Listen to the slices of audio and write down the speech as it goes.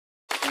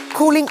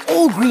calling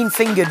all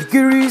green-fingered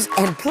gurus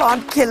and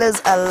plant killers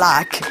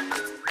alike.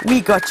 We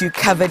got you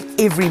covered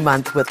every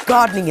month with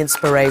gardening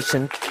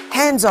inspiration,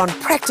 hands-on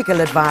practical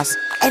advice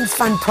and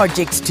fun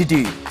projects to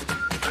do.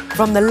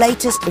 From the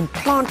latest in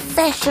plant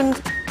fashion,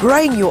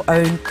 growing your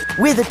own,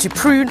 whether to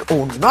prune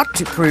or not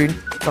to prune,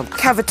 from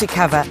cover to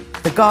cover,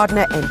 the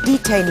Gardener and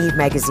Detainee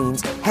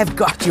magazines have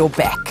got your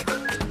back.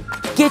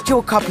 Get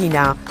your copy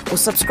now or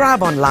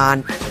subscribe online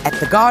at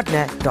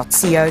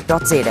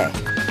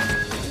thegardener.co.za.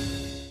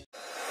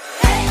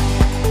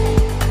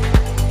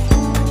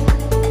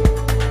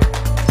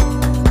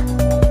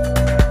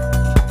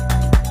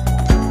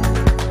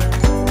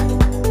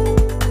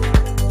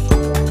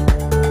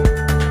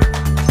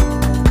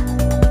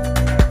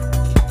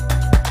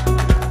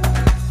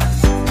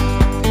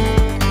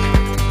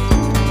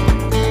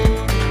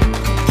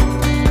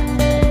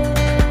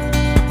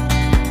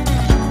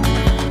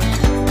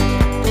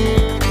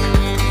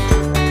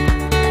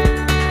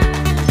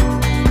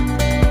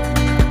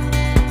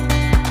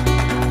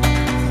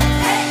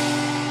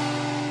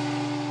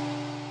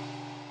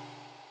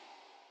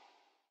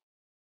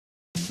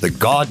 The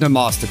Gardener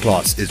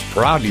Masterclass is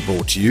proudly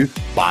brought to you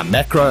by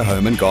Macro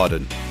Home and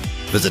Garden.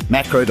 Visit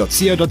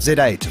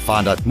macro.co.za to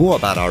find out more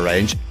about our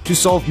range to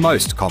solve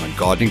most common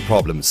gardening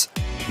problems.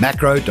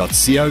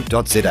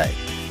 macro.co.za.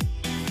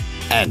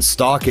 And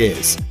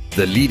Statice,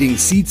 the leading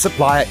seed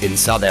supplier in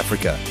South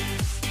Africa.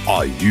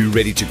 Are you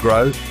ready to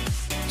grow?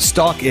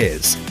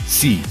 Statice,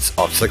 Seeds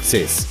of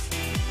Success.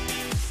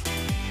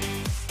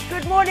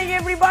 Good morning,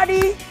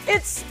 everybody.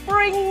 It's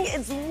spring,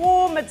 it's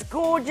warm, it's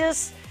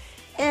gorgeous.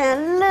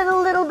 And a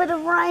little bit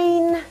of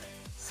rain,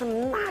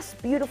 some nice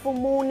beautiful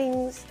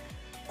mornings,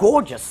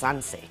 gorgeous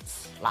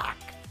sunsets, like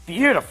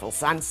beautiful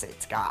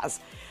sunsets, guys.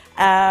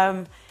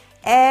 And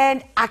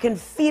I can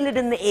feel it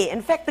in the air.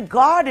 In fact, the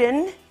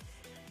garden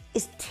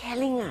is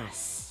telling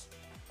us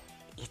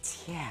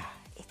it's here,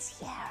 it's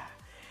here.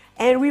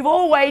 And we've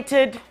all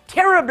waited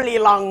terribly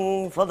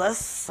long for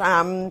this.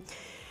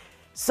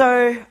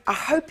 So I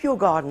hope your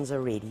gardens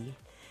are ready.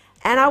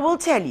 And I will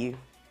tell you,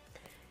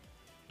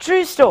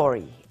 true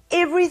story,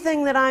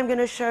 everything that I'm going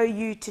to show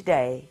you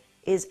today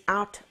is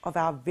out of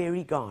our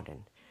very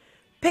garden,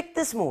 picked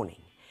this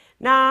morning.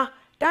 Now,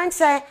 don't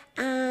say,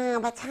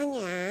 but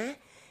Tanya.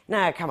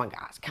 No, come on,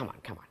 guys, come on.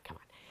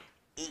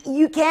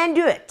 You can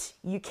do it.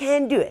 You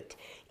can do it.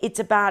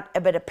 It's about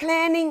a bit of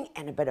planning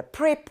and a bit of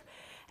prep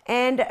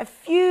and a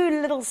few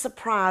little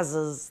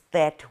surprises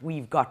that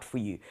we've got for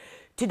you.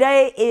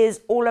 Today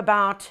is all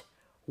about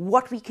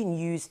what we can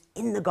use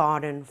in the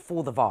garden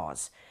for the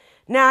vase.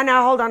 Now,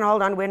 hold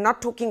on. We're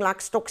not talking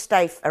like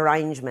stock-stave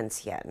arrangements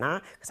here,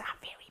 no? Because I'm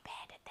very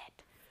bad at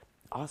that.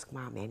 Ask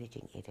my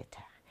managing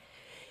editor.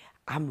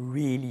 I'm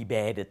really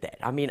bad at that.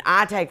 I mean,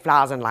 I take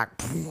flowers and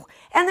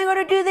and they got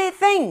to do their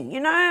thing, you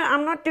know?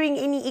 I'm not doing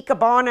any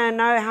ikebana,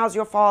 no, how's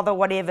your father,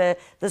 whatever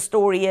the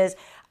story is.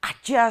 I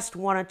just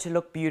want it to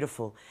look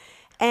beautiful.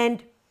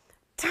 And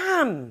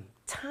time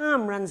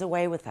runs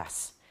away with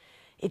us.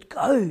 It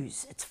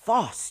goes, it's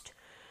fast.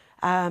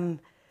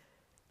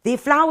 There are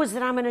flowers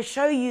that I'm going to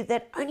show you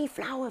that only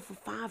flower for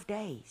 5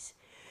 days.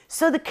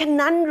 So the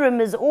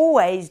conundrum is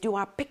always, do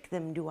I pick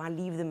them? Do I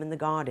leave them in the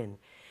garden?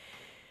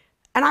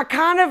 And I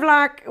kind of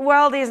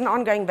well, there's an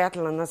ongoing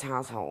battle in this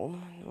household.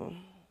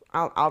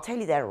 I'll tell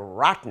you that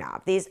right now.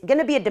 If there's going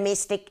to be a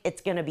domestic,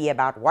 it's going to be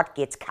about what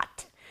gets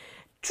cut.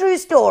 True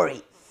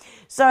story.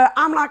 So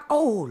I'm like,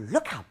 oh,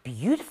 look how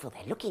beautiful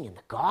they're looking in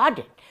the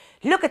garden.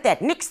 Look at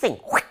that next thing.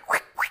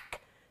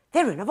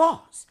 They're in a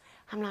vase.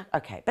 I'm like,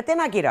 okay. But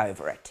then I get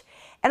over it.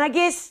 And I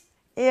guess,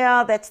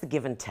 yeah, that's the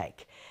give and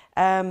take.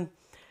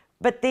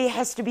 But there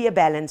has to be a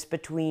balance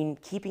between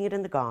keeping it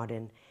in the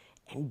garden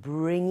and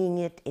bringing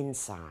it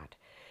inside.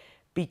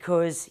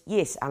 Because,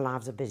 yes, our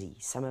lives are busy.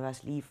 Some of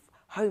us leave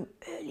home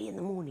early in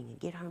the morning and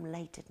get home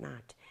late at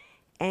night.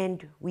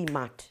 And we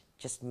might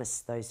just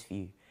miss those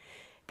few.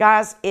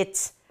 Guys,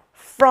 it's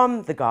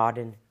from the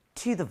garden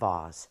to the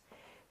vase.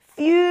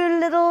 Few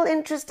little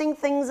interesting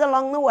things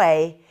along the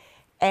way.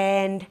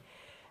 And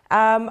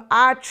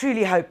I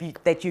truly hope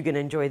that you're going to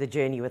enjoy the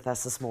journey with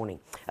us this morning.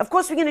 Of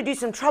course, we're going to do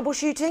some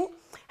troubleshooting,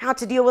 how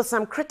to deal with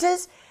some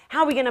critters,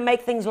 how we're going to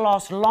make things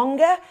last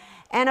longer,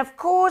 and of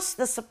course,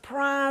 the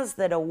surprise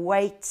that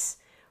awaits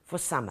for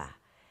summer.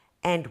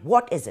 And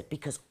what is it?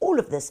 Because all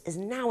of this is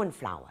now in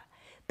flower,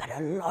 but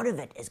a lot of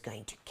it is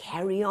going to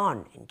carry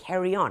on and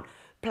carry on.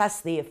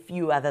 Plus, there are a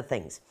few other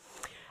things.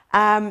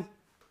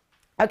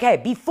 Okay,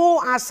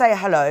 before I say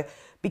hello,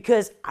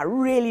 because I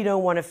really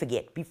don't want to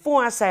forget,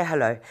 before I say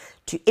hello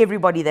to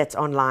everybody that's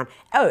online.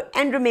 Oh,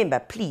 and remember,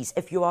 please,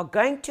 if you are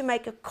going to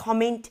make a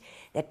comment,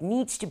 that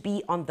needs to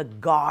be on the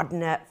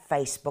Gardener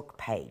Facebook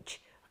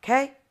page.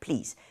 Okay?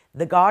 Please.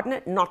 The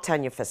Gardener, not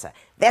Tanya Visser.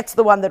 That's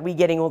the one that we're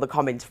getting all the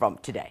comments from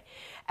today.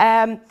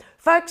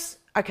 Folks,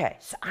 okay,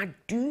 so I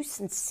do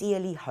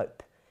sincerely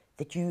hope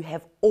that you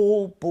have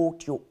all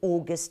bought your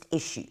August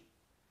issue.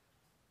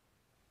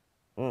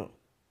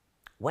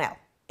 Well,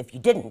 if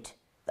you didn't,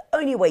 the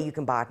only way you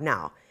can buy it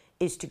now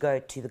is to go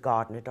to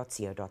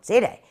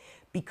thegardener.co.za,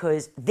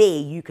 because there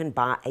you can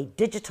buy a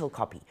digital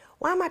copy.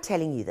 Why am I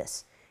telling you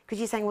this? Because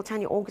you're saying, well,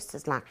 Tanya, August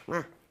is like,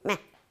 meh, meh,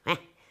 meh.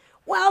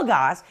 Well,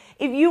 guys,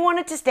 if you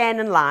wanted to stand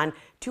in line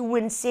to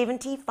win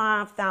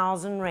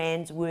 75,000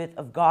 rands worth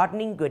of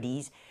gardening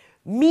goodies,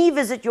 me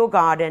visit your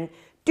garden,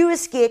 do a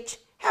sketch,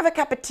 have a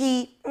cup of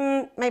tea,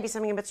 maybe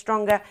something a bit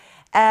stronger,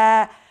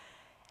 and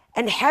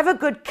have a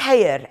good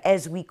care,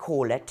 as we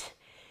call it,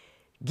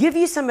 give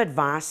you some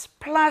advice,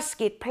 plus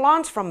get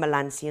plants from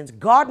Melansians,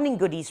 gardening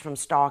goodies from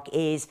Stark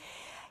Airs.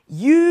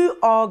 You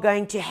are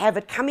going to have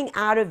it coming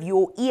out of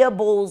your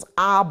earballs,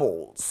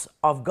 eyeballs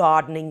of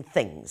gardening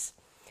things.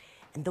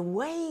 And the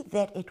way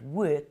that it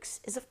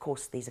works is, of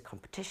course, there's a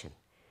competition.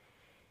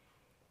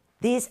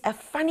 There's a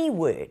funny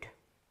word.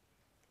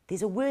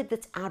 There's a word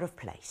that's out of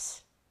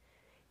place.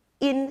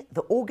 In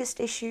the August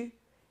issue,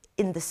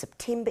 in the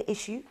September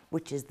issue,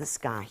 which is this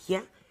guy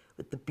here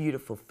with the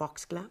beautiful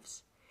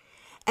foxgloves.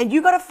 And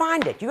you've got to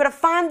find it. You've got to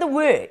find the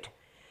word.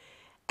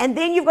 And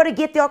then you've got to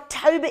get the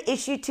October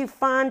issue to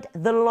find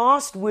the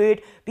last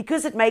word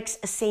because it makes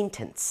a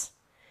sentence.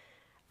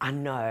 I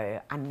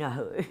know.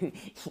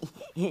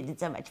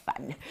 It's so much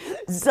fun.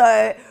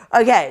 So,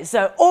 okay,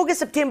 so August,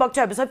 September,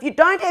 October. So if you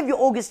don't have your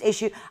August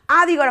issue,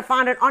 either you've got to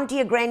find it onto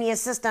your granny,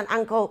 assistant,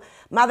 uncle,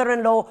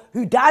 mother-in-law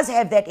who does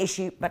have that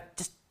issue,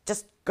 but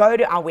just go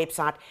to our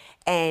website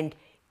and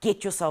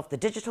get yourself the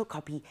digital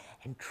copy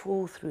and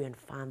trawl through and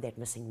find that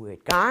missing word.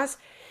 Guys,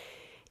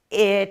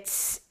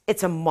 it's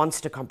a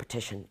monster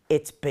competition.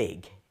 It's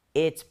big.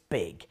 It's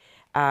big.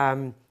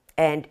 And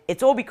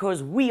it's all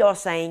because we are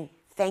saying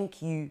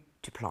thank you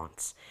to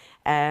plants.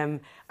 I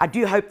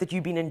do hope that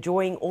you've been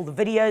enjoying all the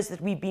videos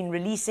that we've been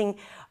releasing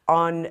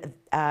on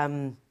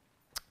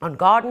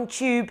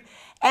GardenTube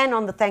and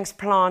on the Thanks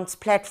Plants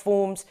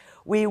platforms,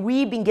 where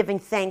we've been giving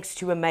thanks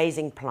to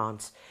amazing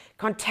plants.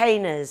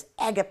 Containers,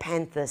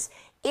 agapanthus,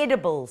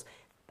 edibles,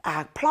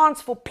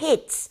 plants for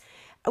pets.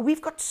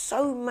 We've got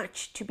so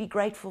much to be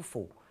grateful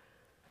for.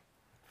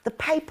 The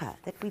paper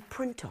that we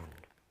print on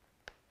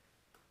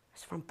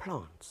is from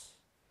plants.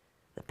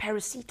 The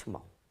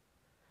paracetamol.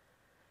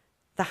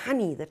 The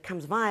honey that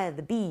comes via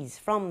the bees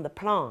from the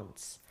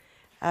plants.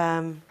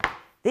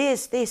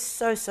 There's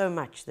so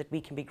much that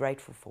we can be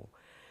grateful for.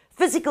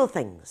 Physical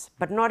things,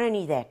 but not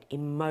only that,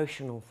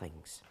 emotional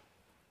things.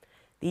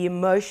 The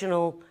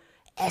emotional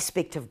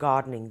aspect of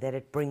gardening that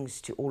it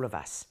brings to all of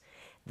us.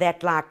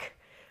 That, like,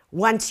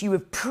 once you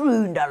have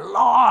pruned a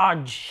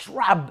large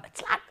shrub,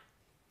 it's like,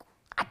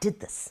 I did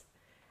this.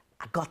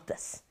 I got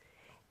this.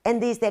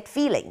 And there's that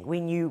feeling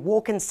when you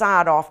walk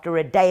inside after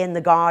a day in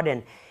the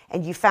garden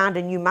and you found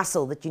a new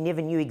muscle that you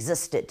never knew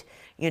existed,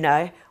 you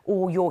know,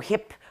 or your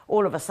hip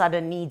all of a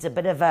sudden needs a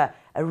bit of a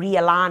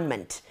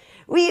realignment.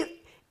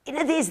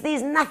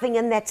 There's nothing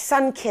in that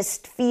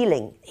sun-kissed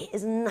feeling. There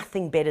is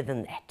nothing better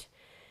than that.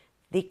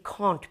 There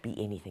can't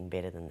be anything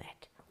better than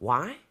that.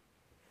 Why?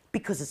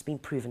 Because it's been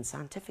proven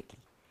scientifically.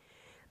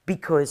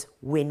 Because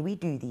when we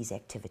do these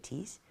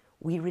activities,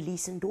 we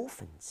release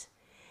endorphins.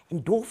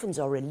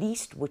 Endorphins are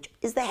released, which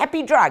is the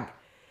happy drug.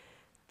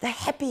 The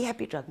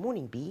happy drug.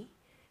 Morning, bee.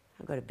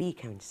 I've got a bee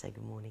coming to say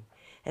good morning.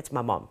 That's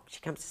my mom. She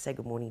comes to say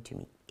good morning to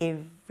me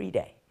every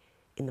day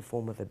in the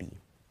form of a bee.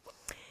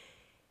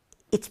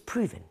 It's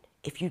proven.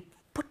 If you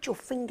put your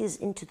fingers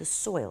into the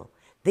soil,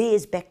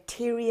 there's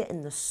bacteria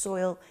in the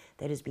soil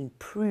that has been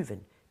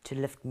proven to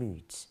lift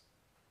moods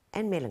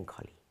and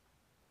melancholy.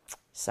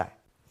 So,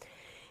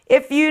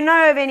 if you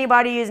know of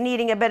anybody who's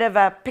needing a bit of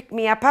a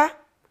pick-me-upper,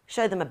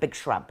 show them a big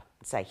shrub.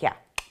 Say, here,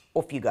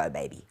 off you go,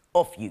 baby.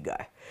 Off you go.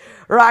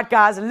 Right,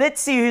 guys,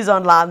 let's see who's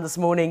online this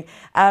morning.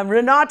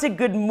 Renata,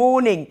 good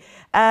morning.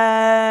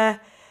 Well,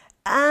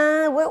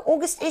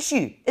 August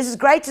issue. This is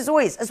great as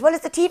always, as well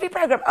as the TV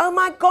program. Oh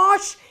my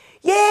gosh,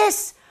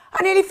 yes,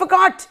 I nearly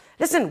forgot.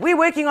 Listen, we're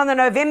working on the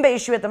November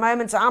issue at the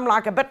moment, so I'm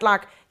like a bit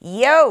like,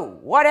 yo,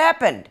 what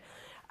happened?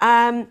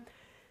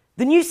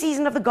 The new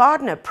season of The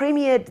Gardener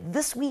premiered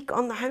this week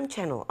on the home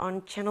channel,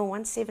 on channel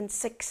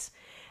 176.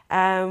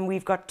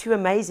 We've got two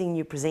amazing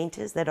new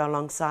presenters that are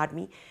alongside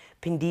me,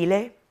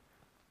 Pendile,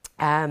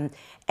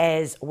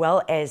 as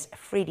well as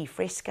Freddie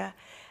Fresca.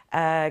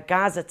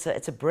 Guys,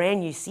 it's a brand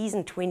new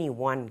season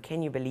 21.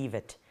 Can you believe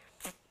it?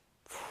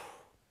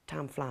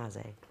 Time flies,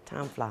 eh?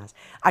 Time flies.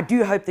 I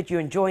do hope that you're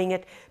enjoying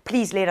it.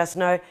 Please let us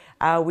know.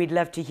 We'd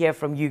love to hear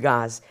from you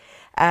guys.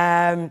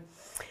 Janine,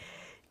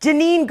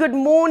 good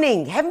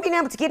morning. Haven't been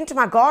able to get into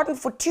my garden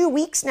for 2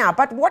 weeks now,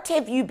 but what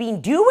have you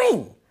been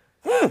doing?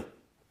 Oh,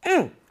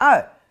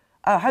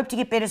 hope to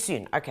get better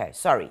soon. Okay,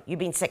 sorry, you've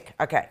been sick.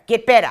 Okay,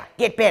 get better,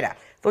 get better.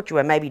 Thought you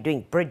were maybe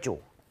doing bridge or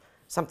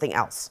something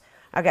else.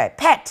 Okay,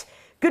 Pat,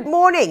 good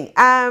morning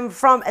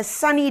from a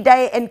sunny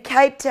day in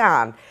Cape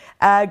Town.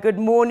 Good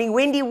morning.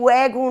 Wendy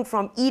Waghorn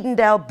from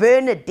Edendale.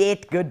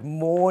 Bernadette, good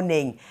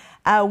morning.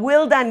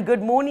 Well done,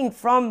 good morning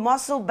from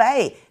Mossel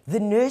Bay, the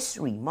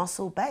nursery,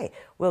 Mossel Bay.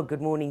 Well,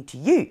 good morning to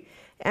you.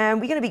 We're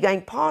going to be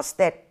going past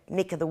that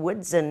neck of the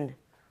woods in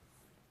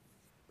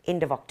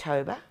end of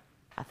October,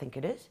 I think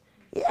it is.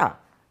 Yeah,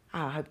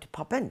 I hope to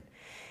pop in.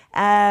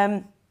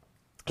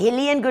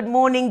 Helene, good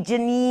morning.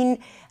 Janine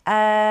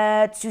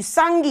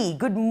Tsusangi,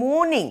 good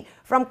morning.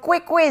 From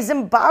Kwekwe,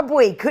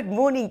 Zimbabwe, good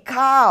morning.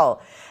 Carl,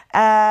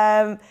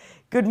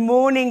 good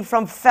morning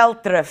from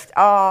Veldrift.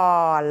 Oh,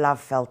 I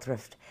love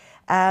Veldrift.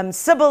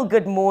 Sybil,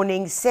 good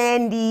morning.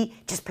 Sandy,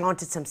 just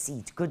planted some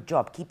seeds. Good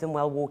job. Keep them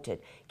well watered.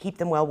 Keep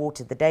them well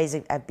watered. The days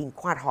have been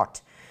quite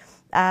hot.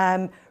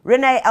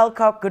 Renee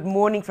Alcock, good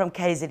morning from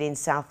KZN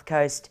South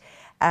Coast.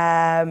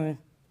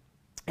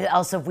 Who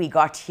else have we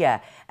got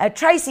here?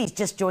 Tracy's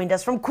just joined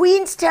us from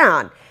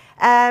Queenstown.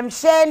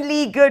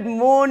 Shanley, good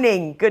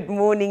morning. Good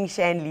morning,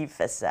 Shanley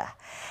Visser.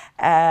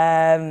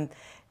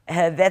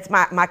 That's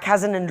my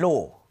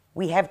cousin-in-law.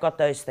 We have got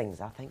those things,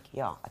 I think.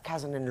 Yeah, a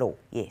cousin-in-law.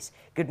 Yes.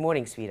 Good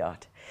morning,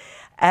 sweetheart.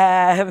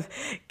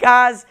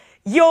 Guys,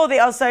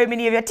 there are so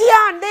many of you.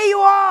 Tian, there you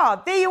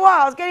are. There you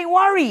are. I was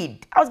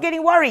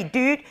getting worried,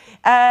 dude.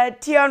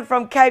 Tian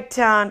from Cape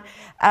Town.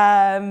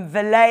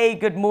 Valet,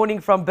 good morning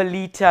from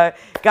Belito.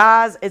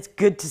 Guys, it's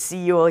good to see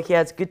you all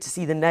here. It's good to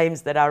see the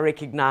names that I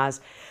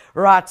recognize.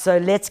 Right, so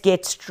let's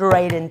get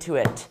straight into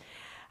it.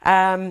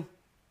 There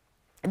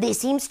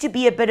seems to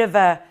be a bit of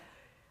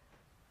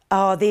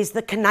there's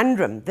the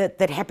conundrum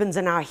that happens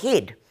in our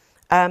head.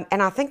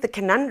 And I think the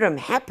conundrum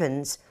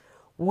happens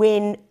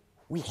when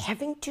we're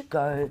having to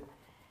go,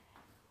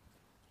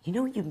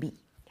 you've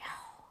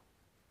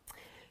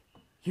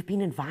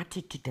been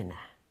invited to dinner.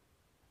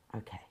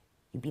 Okay.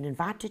 You've been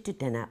invited to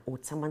dinner or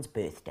it's someone's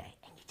birthday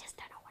and you just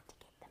don't know what to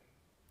get them.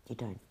 You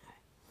don't know.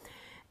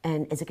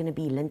 And is it going to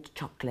be Lindt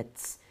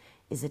chocolates?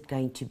 Is it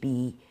going to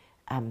be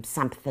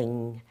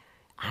something?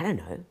 I don't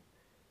know.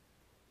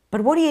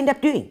 But what do you end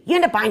up doing? You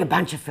end up buying a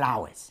bunch of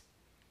flowers,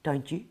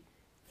 don't you?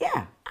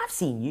 Yeah, I've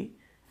seen you.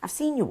 I've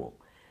seen you all.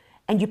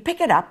 And you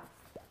pick it up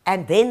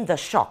and then the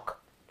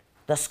shock,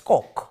 the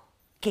skok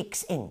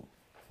kicks in.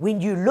 When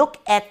you look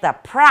at the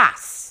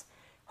price,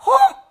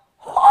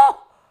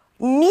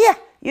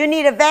 you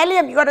need a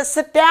Valium, you got to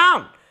sit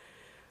down.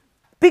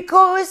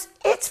 Because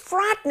it's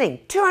frightening.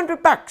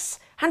 200 bucks,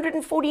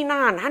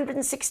 149,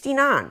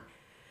 169.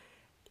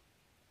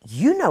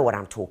 You know what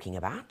I'm talking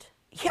about.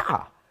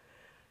 Yeah.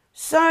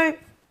 So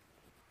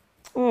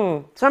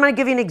I'm going to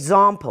give you an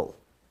example.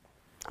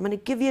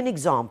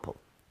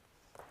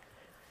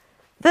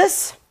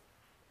 This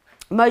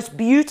most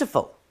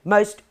beautiful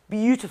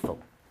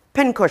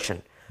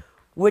pincushion,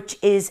 which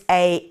is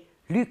a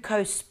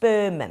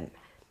Leucospermum.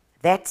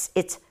 That's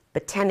its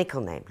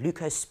botanical name,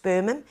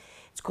 Leucospermum.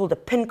 It's called a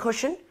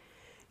pincushion.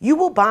 You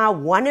will buy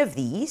one of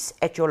these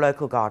at your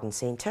local garden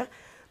centre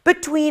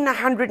between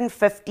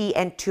 150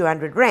 and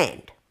 200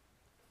 Rand.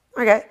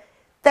 Okay,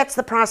 that's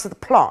the price of the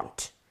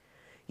plant.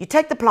 You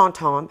take the plant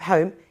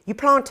home, you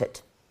plant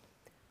it.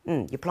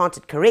 You plant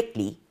it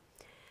correctly.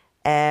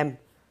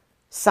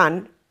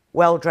 Sun,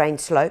 well-drained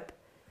slope.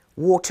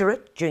 Water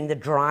it during the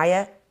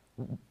drier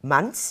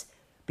months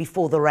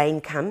before the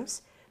rain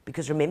comes.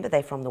 Because remember,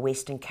 they're from the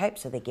Western Cape,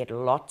 so they get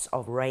lots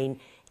of rain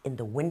in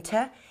the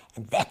winter.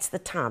 And that's the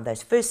time,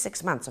 those first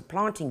 6 months of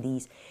planting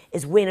these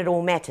is when it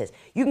all matters.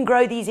 You can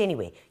grow these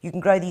anywhere. You can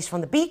grow these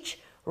from the beach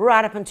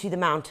right up into the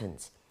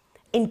mountains.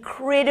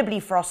 Incredibly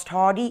frost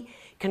hardy,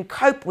 can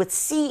cope with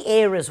sea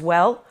air as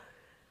well.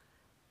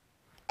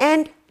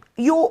 And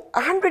your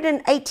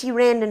 180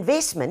 Rand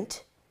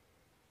investment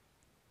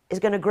is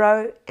going to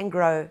grow and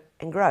grow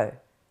and grow.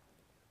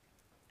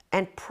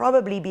 And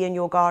probably be in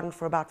your garden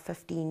for about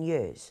 15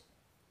 years.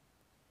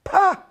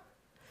 Pah!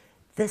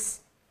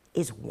 This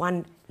is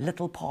one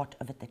little part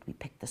of it that we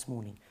picked this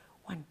morning.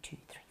 1, 2,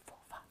 3, 4,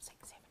 5,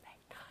 6, 7,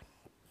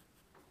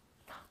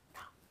 8,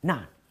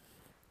 9.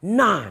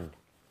 9.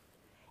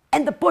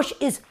 And the bush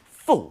is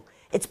full.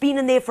 It's been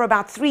in there for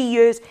about 3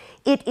 years.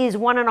 It is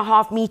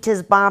 1.5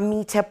 meters by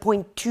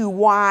 1.2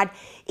 wide.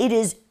 It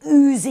is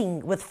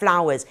oozing with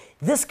flowers.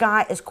 This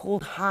guy is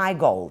called high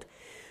gold.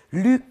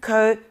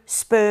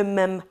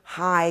 Leucospermum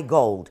high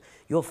gold.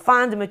 You'll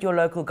find them at your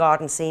local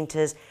garden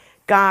centres.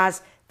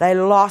 Guys, they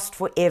last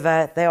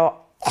forever. They are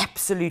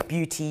absolute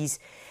beauties.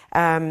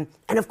 And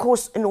of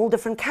course, in all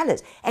different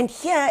colours. And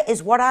here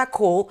is what I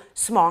call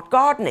smart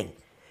gardening.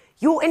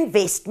 Your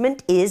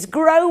investment is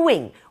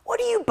growing. What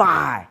do you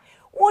buy?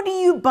 What do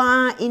you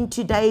buy in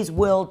today's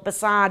world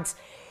besides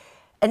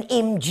an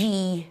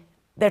MG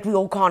that we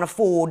all can't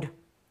afford,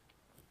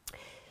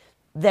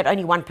 that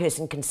only one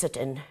person can sit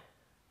in?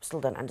 Still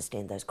don't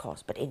understand those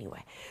cars, but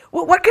anyway.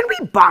 Well, what can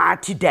we buy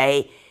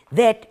today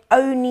that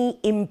only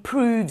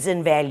improves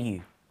in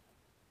value?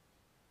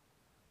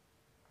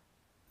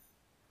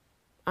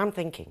 I'm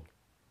thinking,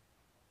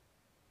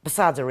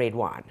 besides a red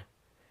wine.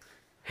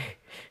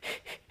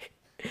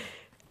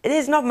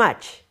 There's not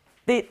much.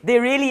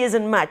 There really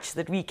isn't much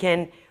that we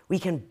can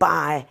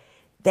buy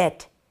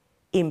that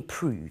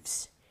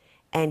improves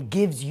and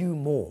gives you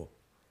more.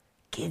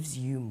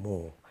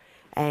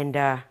 And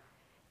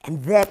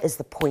that is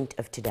the point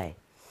of today.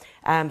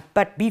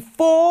 But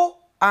before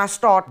I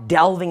start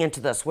delving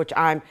into this, which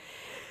I'm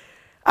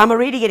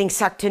already getting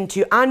sucked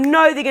into, I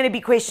know there are going to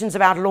be questions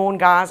about lawn,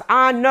 guys.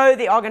 I know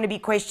there are going to be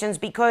questions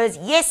because,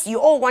 yes, you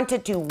all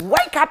wanted to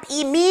wake up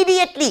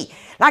immediately.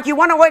 Like you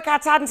want to wake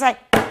outside and say,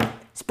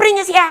 Spring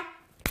is here.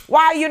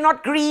 Why are you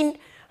not green?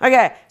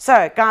 Okay,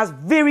 so guys,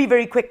 very,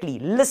 very quickly,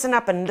 listen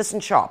up and listen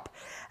sharp.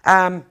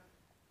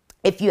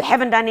 If you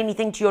haven't done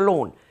anything to your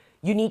lawn,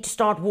 you need to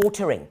start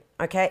watering,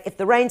 okay? If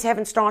the rains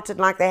haven't started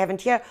like they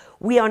haven't here,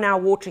 we are now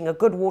watering, a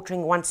good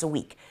watering once a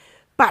week.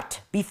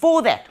 But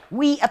before that,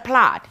 we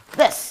applied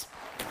this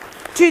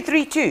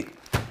 232,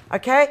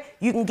 okay?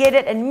 You can get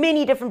it in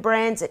many different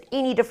brands at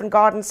any different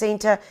garden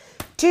center.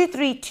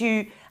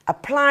 232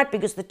 applied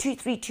because the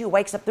 232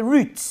 wakes up the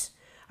roots.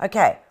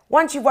 Okay,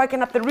 once you've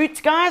woken up the roots,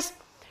 guys,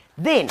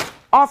 then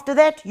after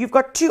that, you've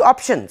got two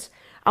options.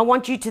 I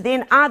want you to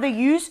then either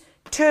use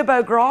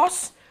turbo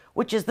grass,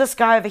 which is this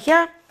guy over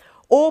here,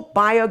 or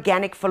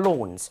bioorganic for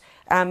lawns.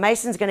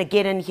 Mason's going to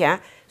get in here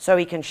so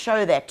he can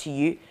show that to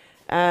you.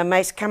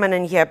 Mace, come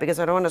in here because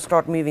I don't want to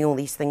start moving all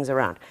these things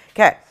around.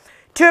 Okay,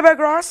 turbo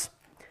grass,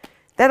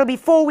 that'll be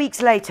 4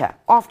 weeks later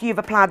after you've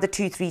applied the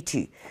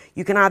 232.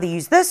 You can either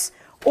use this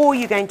or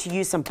you're going to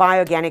use some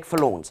bioorganic for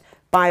lawns.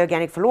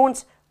 Bioorganic for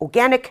lawns,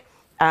 organic,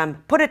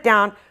 put it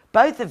down.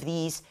 Both of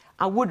these,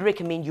 I would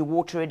recommend you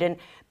water it in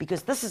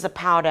because this is a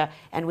powder,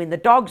 and when the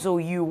dogs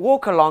or you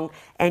walk along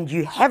and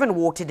you haven't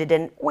watered it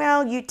in,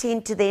 well, you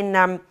tend to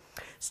then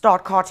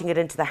start carting it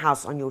into the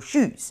house on your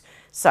shoes.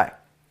 So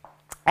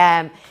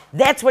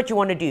that's what you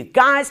want to do.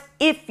 Guys,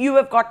 if you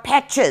have got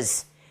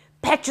patches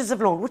of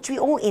lawn, which we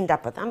all end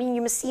up with. I mean,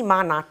 you must see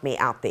my nightmare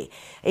out there.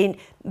 And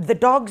the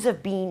dogs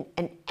have been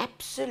an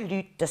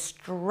absolute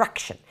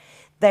destruction.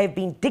 They've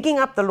been digging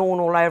up the lawn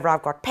all over.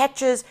 I've got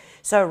patches.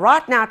 So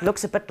right now it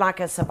looks a bit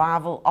like a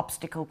survival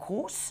obstacle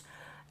course,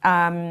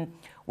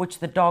 which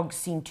the dogs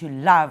seem to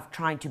love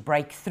trying to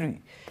break through.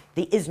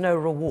 There is no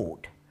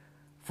reward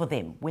for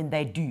them when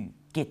they do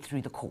get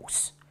through the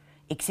course,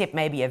 except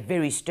maybe a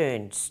very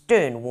stern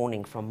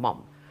warning from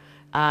mom.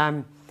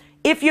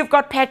 If you've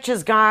got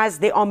patches, guys,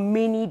 there are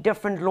many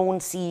different lawn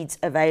seeds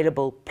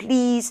available.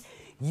 Please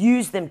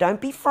use them.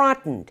 Don't be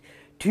frightened.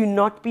 Do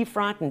not be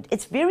frightened.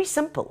 It's very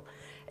simple.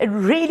 It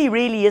really,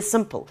 really is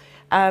simple.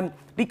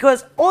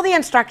 Because all the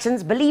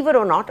instructions, believe it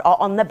or not, are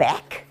on the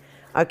back.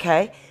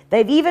 Okay?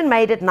 They've even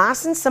made it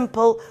nice and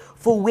simple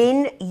for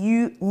when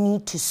you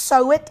need to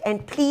sow it.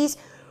 And please,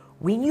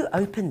 when you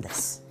open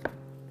this,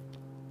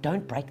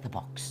 don't break the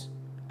box.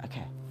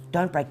 Okay?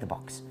 Don't break the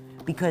box.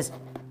 Because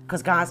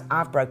guys,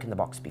 I've broken the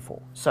box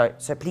before. So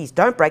please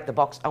don't break the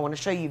box. I want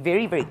to show you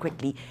very, very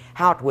quickly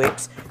how it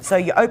works. So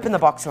you open the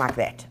box like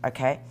that,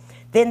 okay?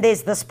 Then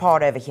there's this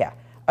part over here.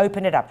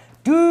 Open it up.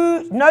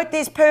 Do note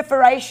there's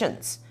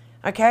perforations,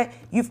 okay?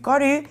 You've got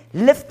to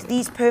lift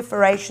these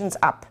perforations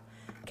up.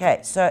 Okay,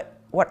 so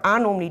what I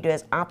normally do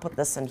is I put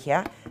this in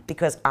here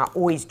because I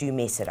always do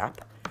mess it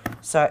up.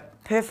 So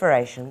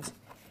perforations,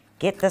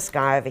 get this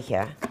guy over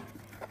here.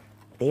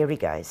 There he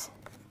goes.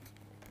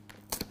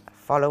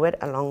 Follow it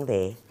along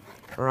there.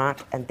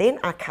 Right, and then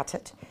I cut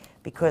it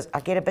because I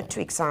get a bit too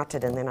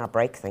excited and then I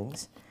break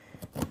things.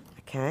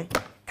 Okay,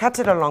 cut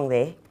it along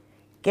there,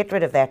 get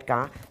rid of that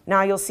guy.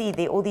 Now you'll see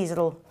there all these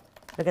little,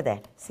 look at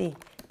that, see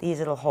these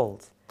little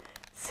holes.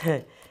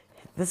 So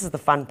this is the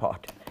fun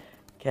part.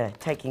 Okay,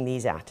 taking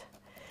these out.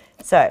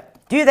 So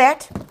do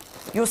that.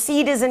 Your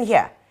seed is in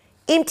here.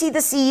 Empty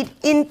the seed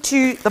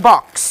into the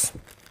box.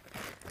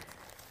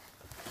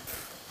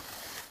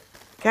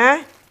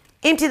 Okay,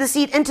 empty the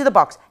seed into the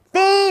box.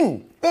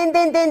 Then,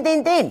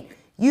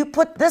 you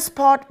put this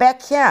part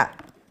back here.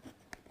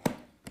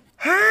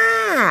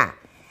 Ha!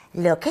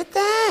 Look at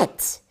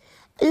that.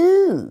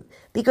 Ooh,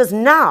 because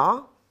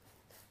now,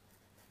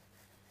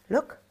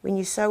 look, when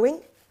you're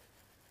sewing,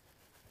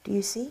 do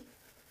you see?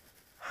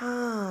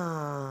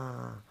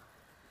 Ha!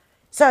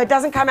 So it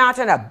doesn't come out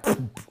in a,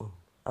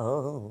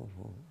 oh,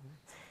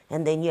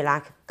 and then you're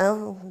like,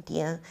 oh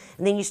dear,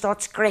 and then you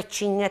start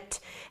scratching it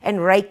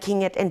and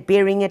raking it and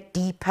burying it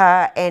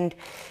deeper, and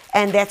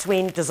that's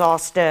when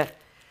disaster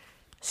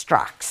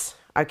strikes.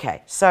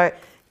 Okay, so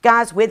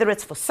guys, whether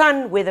it's for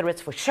sun, whether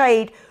it's for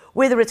shade,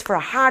 whether it's for a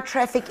high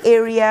traffic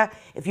area,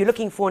 if you're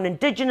looking for an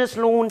indigenous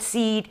lawn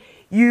seed,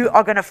 you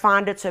are going to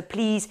find it. So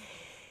please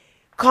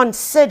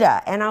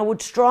consider, and I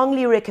would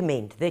strongly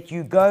recommend that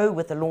you go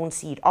with the lawn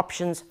seed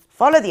options.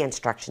 Follow the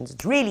instructions.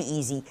 It's really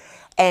easy.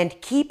 And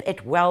keep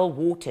it well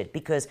watered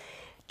because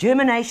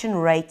germination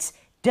rates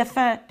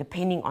differ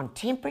depending on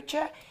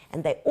temperature,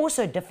 and they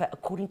also differ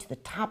according to the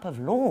type of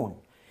lawn.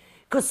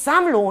 Because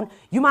some lawn,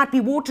 you might be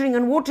watering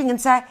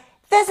and say,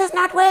 this is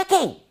not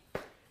working.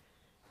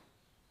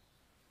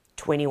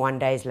 21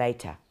 days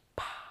later,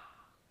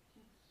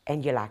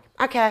 and you're like,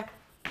 okay,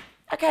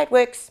 it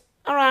works.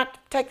 All right,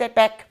 take that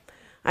back.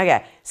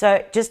 Okay,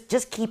 so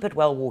just keep it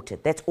well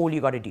watered. That's all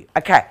you got to do.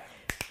 Okay,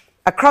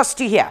 across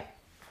to here.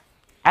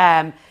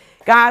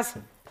 Guys,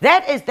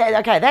 that is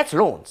that. Okay, that's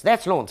lawns.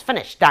 That's lawns.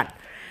 Finished. Done.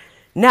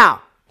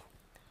 Now,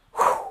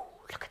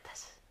 look at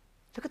this.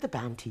 Look at the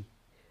bounty.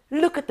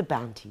 Look at the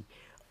bounty.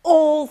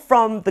 All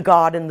from the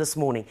garden this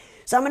morning.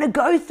 So I'm going to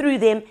go through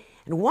them.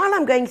 And while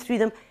I'm going through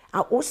them,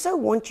 I also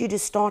want you to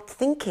start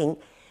thinking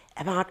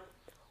about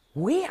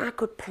where I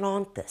could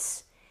plant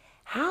this.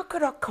 How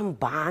could I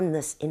combine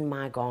this in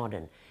my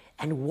garden?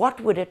 And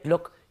what would it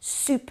look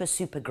super,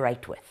 super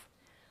great with.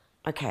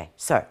 Okay,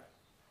 so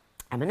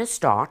I'm going to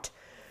start.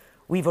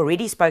 We've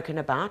already spoken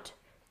about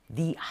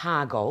the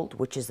high gold,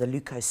 which is the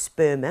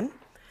Leucospermum.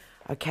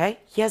 Okay,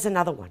 here's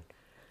another one.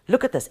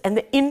 Look at this. And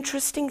the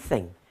interesting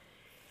thing,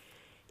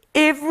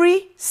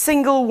 every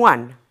single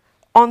one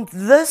on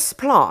this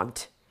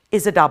plant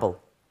is a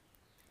double.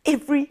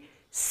 Every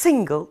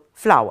single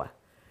flower.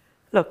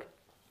 Look,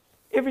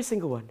 every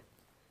single one.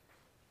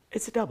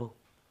 It's a double.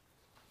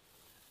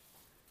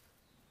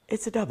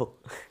 It's a double.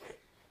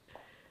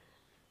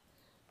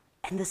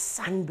 And the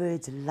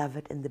sunbirds love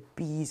it, and the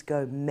bees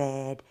go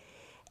mad,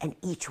 and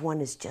each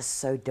one is just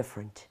so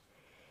different.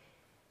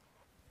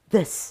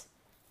 This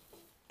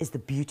is the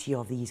beauty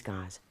of these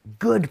guys.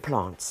 Good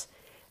plants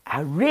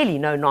are really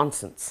no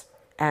nonsense.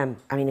 I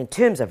mean, in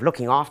terms of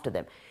looking after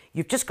them,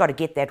 you've just got to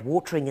get that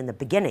watering in the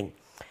beginning,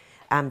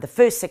 the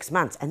first 6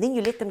 months, and then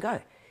you let them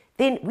go.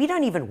 Then we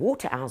don't even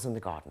water ours in the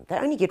garden. They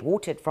only get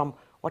watered from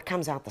what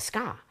comes out the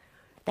sky.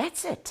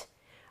 That's it.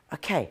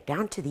 Okay,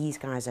 down to these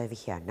guys over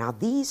here. Now,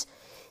 these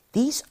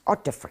are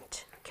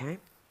different, okay?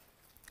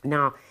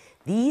 Now,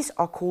 these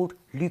are called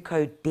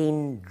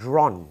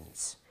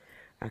Leucadendrons,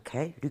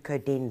 okay?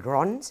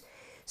 Leucadendrons.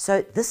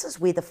 So this is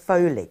where the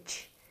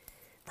foliage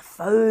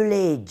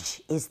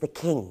is the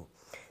king.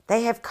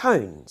 They have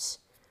cones,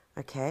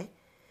 okay?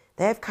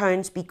 They have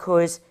cones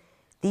because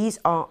these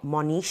are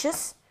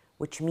monoecious,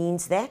 which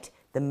means that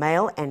the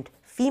male and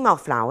female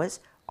flowers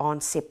are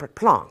on separate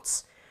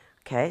plants,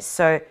 okay?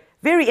 So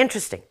very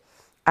interesting.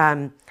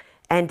 And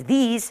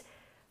these,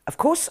 of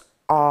course,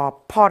 are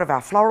part of our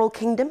floral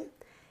kingdom,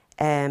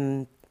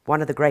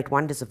 one of the great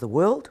wonders of the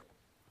world.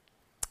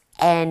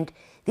 And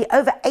there are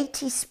over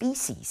 80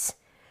 species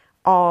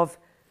of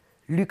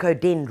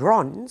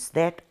Leucadendrons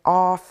that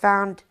are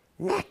found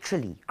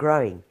naturally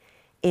growing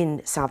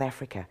in South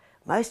Africa.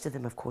 Most of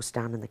them, of course,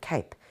 down in the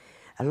Cape.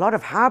 A lot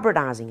of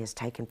hybridizing has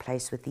taken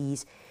place with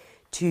these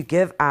to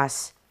give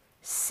us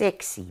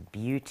sexy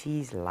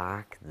beauties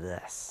like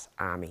this.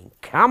 I mean,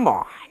 come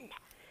on.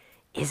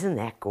 Isn't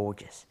that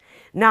gorgeous?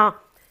 Now,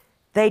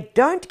 they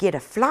don't get a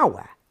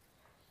flower,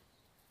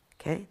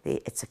 okay?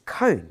 It's a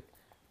cone,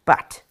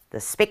 but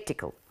the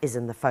spectacle is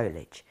in the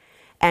foliage.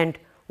 And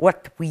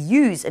what we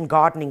use in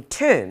gardening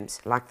terms,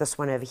 like this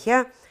one over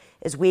here,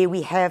 is where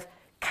we have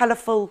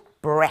colorful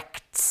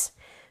bracts.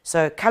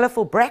 So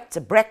colorful bracts,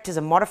 a bract is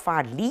a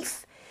modified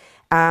leaf,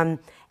 and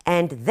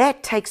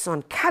that takes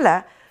on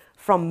color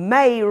from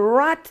May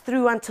right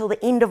through until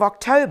the end of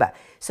October.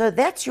 So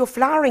that's your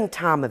flowering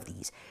time of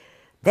these.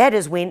 That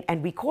is when,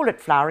 and we call it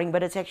flowering,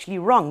 but it's actually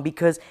wrong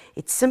because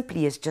it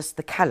simply is just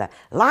the color.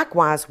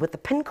 Likewise with the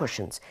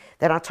pincushions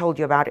that I told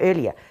you about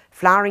earlier,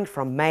 flowering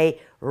from May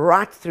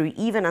right through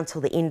even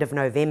until the end of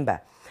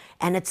November.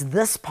 And it's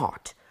this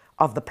part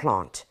of the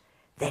plant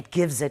that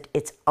gives it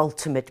its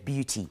ultimate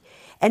beauty.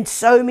 And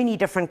so many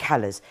different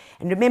colors.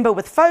 And remember,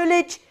 with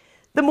foliage,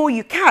 the more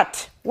you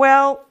cut,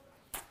 well,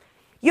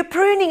 you're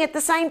pruning at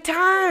the same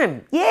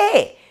time.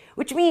 Yeah.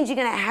 Which means you're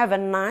going to have a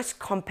nice,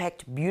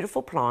 compact,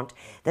 beautiful plant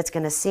that's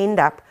going to send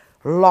up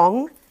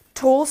long,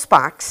 tall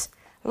spikes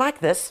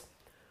like this,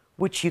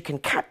 which you can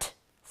cut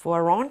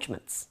for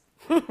arrangements.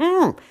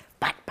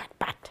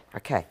 But.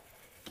 Okay.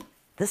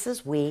 This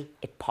is where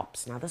it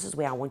pops. Now, this is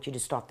where I want you to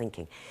start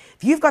thinking.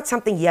 If you've got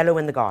something yellow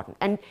in the garden,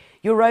 and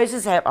your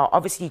roses are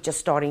obviously just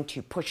starting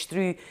to push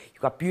through,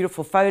 you've got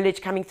beautiful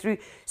foliage coming through.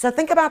 So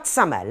think about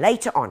summer,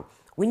 later on,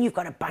 when you've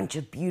got a bunch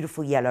of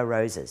beautiful yellow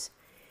roses.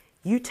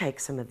 You take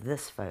some of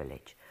this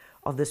foliage,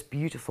 of this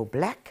beautiful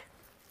black.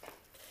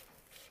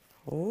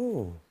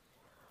 Oh,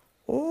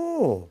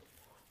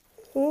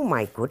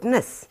 my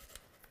goodness.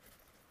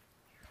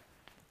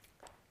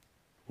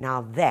 Now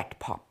that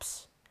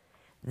pops.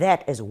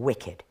 That is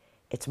wicked.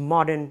 It's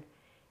modern.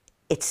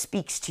 It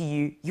speaks to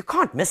you. You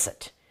can't miss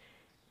it.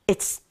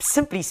 It's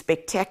simply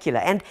spectacular.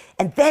 And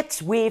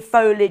that's where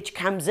foliage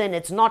comes in.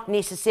 It's not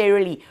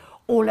necessarily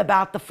all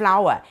about the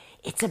flower.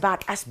 It's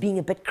about us being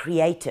a bit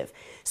creative.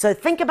 So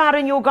think about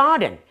in your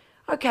garden.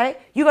 Okay,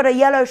 you got a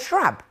yellow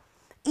shrub,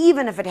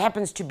 even if it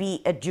happens to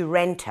be a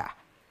Duranta.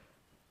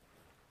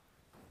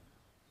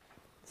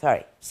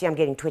 Sorry, see, I'm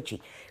getting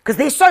twitchy. Because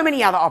there's so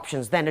many other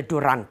options than a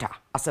Duranta,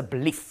 as a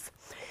belief.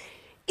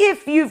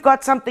 If you've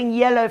got something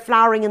yellow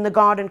flowering in the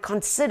garden,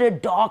 consider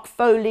dark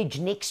foliage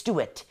next to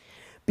it.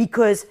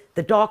 Because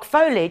the dark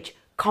foliage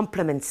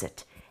complements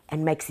it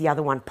and makes the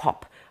other one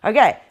pop.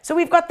 Okay, so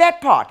we've got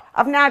that part.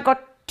 I've now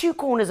got 2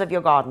 corners of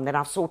your garden that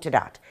I've sorted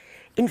out.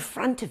 In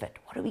front of it,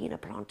 what are we going to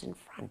plant in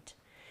front?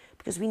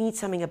 Because we need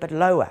something a bit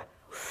lower.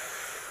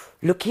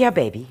 Look here,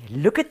 baby.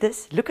 Look at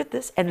this,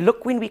 and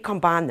look when we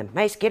combine them.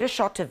 Mace, get a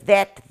shot of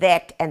that,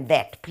 and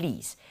that,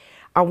 please.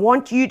 I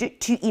want you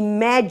to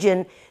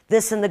imagine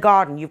this in the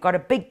garden. You've got a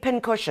big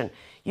pincushion.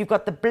 You've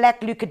got the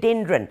black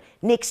Leucadendron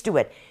next to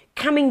it.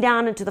 Coming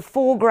down into the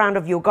foreground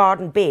of your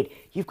garden bed,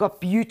 you've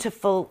got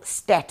beautiful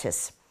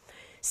Statice.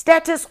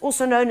 Statice,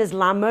 also known as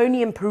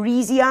Limonium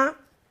Perezii,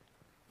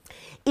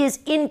 is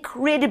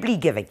incredibly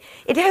giving.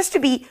 It has to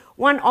be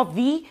one of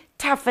the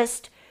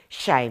toughest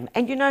shame.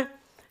 And you know,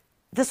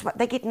 this one,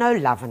 they get no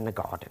love in the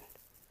garden.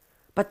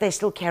 but they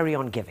still carry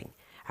on giving.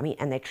 I mean,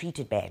 and they're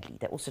treated badly.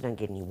 They also don't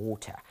get any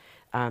water.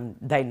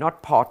 They're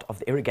not part of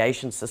the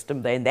irrigation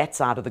system. They're in that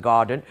side of the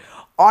garden.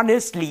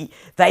 Honestly,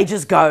 they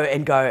just go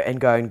and go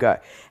and go and go.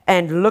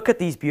 And look at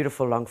these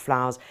beautiful long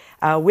flowers.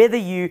 Whether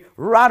you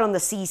right on the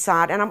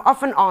seaside, and I'm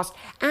often asked,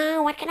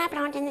 oh, what can I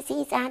plant in the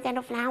seaside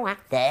that'll flower?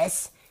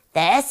 This,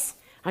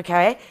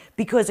 okay?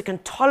 Because it can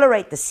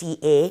tolerate the sea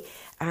air.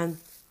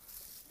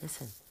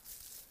 Listen.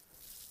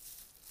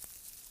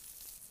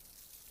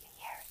 You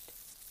hear it?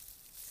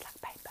 It's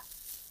like paper.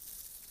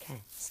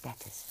 Okay,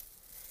 Statice.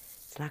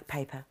 It's like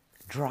paper.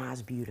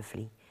 Dries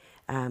beautifully.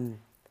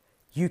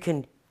 You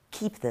can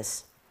keep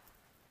this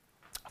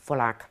for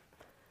like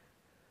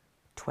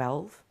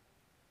 12,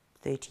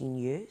 13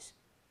 years.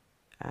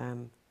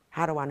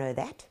 How do I know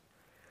that?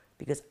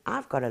 Because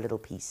I've got a little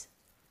piece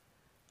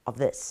of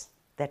this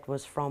that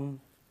was from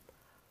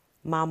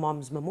my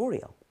mom's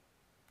memorial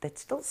that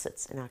still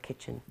sits in our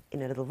kitchen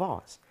in a little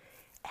vase,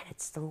 and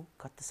it's still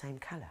got the same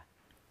color.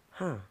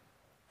 Huh,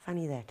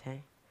 funny that, eh?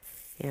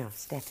 Yeah,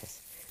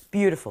 Statice.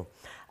 Beautiful.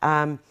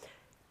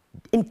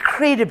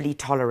 Incredibly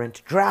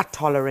tolerant, drought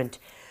tolerant.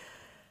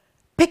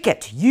 Pick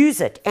it, use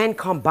it, and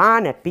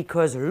combine it,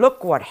 because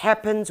look what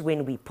happens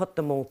when we put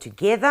them all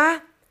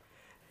together.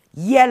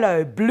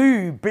 Yellow,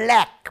 blue,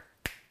 black,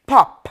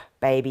 pop,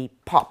 baby,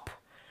 pop.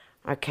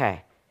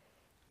 Okay,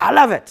 I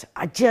love it.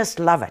 I just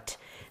love it.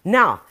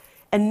 Now,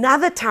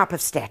 another type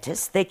of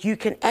Statice that you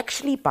can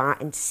actually buy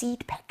in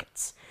seed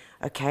packets,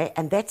 okay,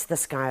 and that's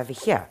this guy over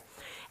here.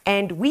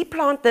 And we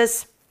plant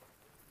this,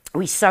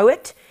 we sow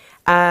it,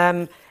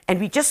 and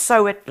we just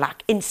sow it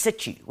like in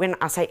situ. When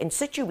I say in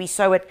situ, we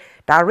sow it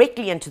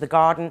directly into the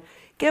garden,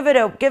 give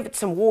it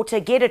some water,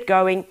 get it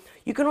going.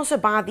 You can also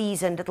buy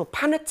these in little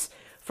punnets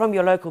from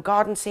your local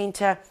garden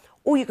center,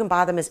 or you can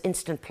buy them as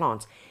instant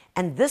plants.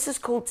 And this is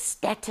called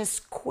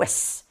Statice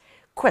Qis.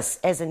 Qis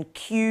as in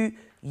Qis.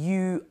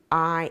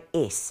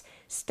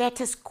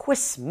 Statice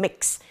Qis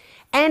mix.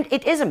 And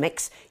it is a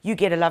mix. You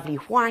get a lovely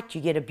white, you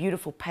get a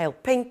beautiful pale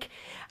pink.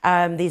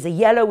 There's a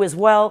yellow as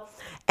well.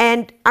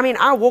 And I mean,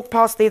 I walked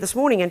past there this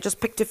morning and just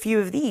picked a few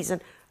of these,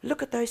 and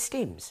look at those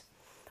stems.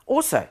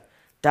 Also,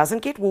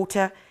 doesn't get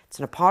water. It's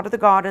in a part of the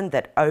garden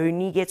that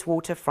only gets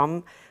water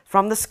from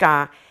the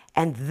sky.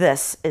 And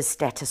this is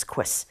Statice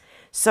Qis.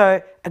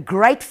 So a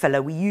great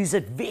filler. We use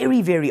it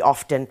very, very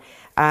often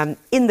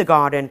in the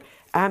garden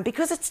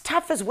because it's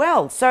tough as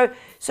well. So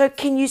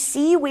can you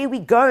see where we're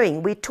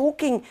going? We're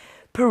talking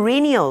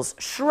perennials,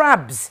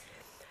 shrubs,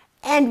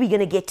 and we're going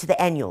to get to the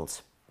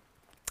annuals.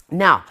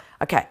 Now,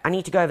 okay, I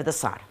need to go over this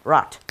side.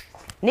 Right.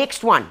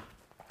 Next one,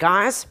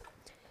 guys.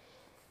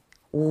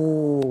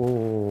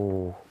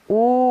 Oh,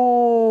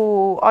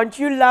 aren't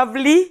you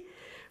lovely?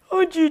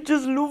 Aren't you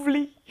just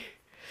lovely?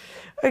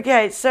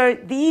 Okay, so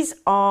these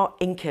are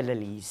Inca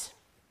lilies.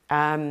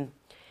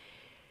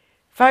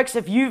 Folks,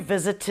 if you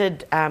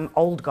visited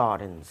old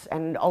gardens,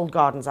 and old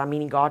gardens, I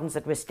mean gardens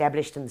that were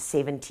established in the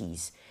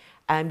 70s,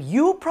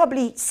 you'll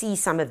probably see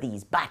some of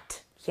these,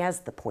 but here's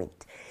the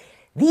point.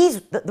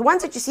 These, the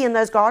ones that you see in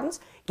those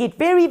gardens, get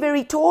very,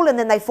 very tall and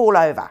then they fall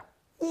over.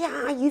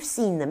 Yeah, you've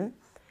seen them.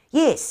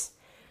 Yes.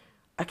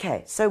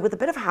 Okay, so with a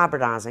bit of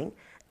hybridizing,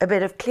 a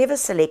bit of clever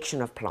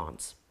selection of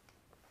plants,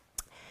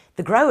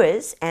 the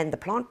growers and the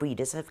plant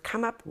breeders have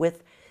come up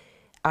with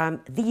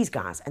these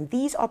guys, and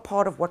these are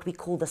part of what we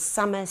call the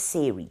summer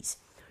series.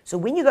 So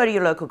when you go to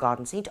your local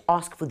garden center,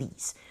 ask for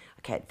these.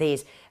 Okay,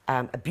 there's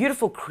a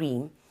beautiful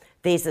cream,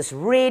 there's this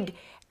red,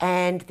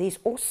 and there's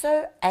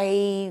also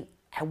a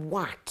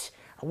white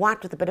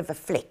with a bit of a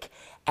fleck.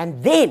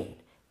 And then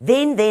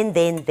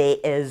there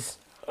is,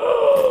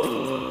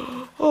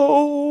 oh,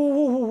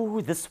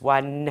 this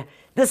one.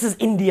 This is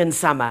Indian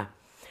summer.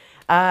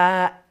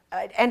 And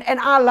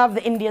I love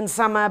the Indian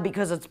summer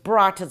because it's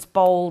bright, it's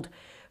bold.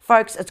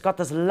 Folks, it's got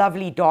this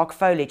lovely dark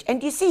foliage.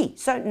 And you see,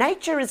 so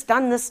nature has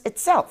done this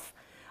itself.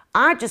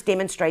 I just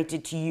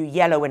demonstrated to you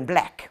yellow and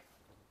black.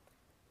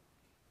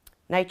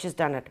 Nature's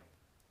done it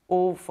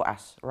all for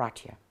us right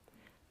here.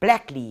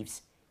 Black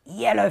leaves,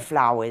 yellow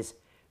flowers,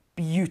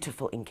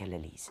 beautiful Inca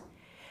lilies.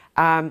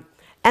 And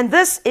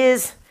this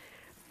is,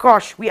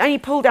 gosh, we only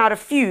pulled out a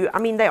few. I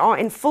mean, they are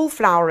in full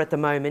flower at the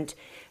moment.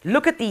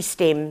 Look at these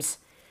stems.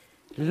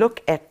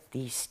 Look at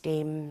these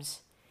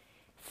stems.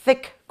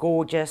 Thick,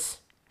 gorgeous,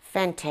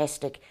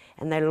 fantastic.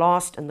 And they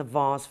last in the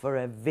vase for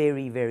a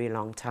very, very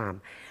long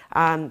time.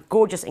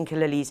 Gorgeous Inca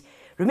lilies.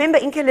 Remember,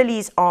 Inca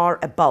lilies are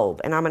a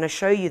bulb, and I'm going to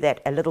show you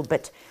that a little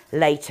bit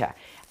later.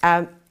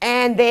 And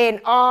then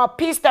our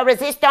piece de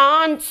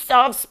resistance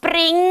of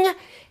spring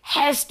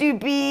has to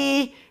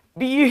be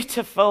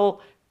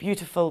beautiful,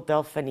 beautiful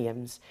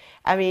Delphiniums.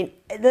 I mean,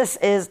 this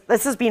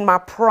has been my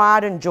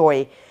pride and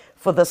joy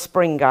for the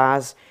spring,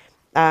 guys.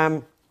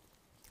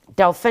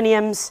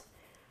 Delphiniums.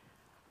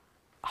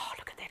 Oh,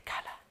 look at that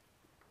color.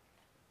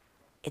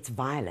 It's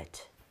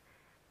violet.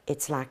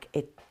 It's like,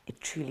 it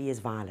truly is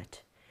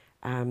violet.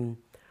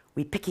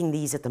 We're picking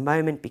these at the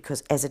moment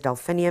because as a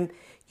Delphinium,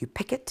 you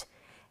pick it,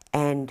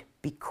 and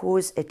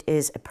because it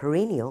is a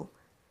perennial,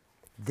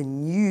 the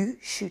new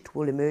shoot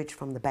will emerge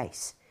from the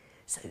base.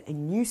 So a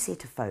new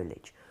set of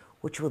foliage,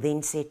 which will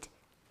then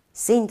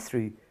send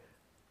through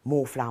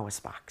more flower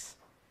spikes.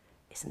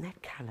 Isn't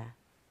that colour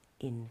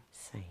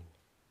insane?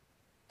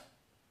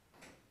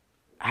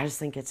 I just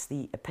think it's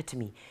the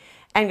epitome.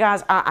 And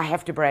guys, I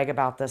have to brag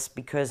about this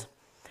because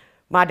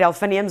my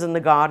Delphiniums in the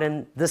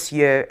garden this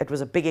year, it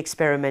was a big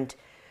experiment.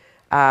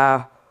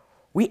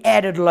 We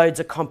added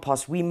loads of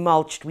compost, we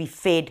mulched, we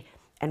fed,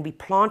 and we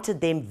planted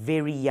them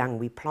very young.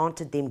 We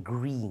planted them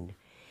green.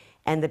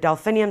 And the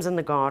Delphiniums in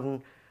the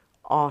garden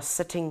are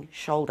sitting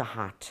shoulder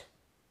height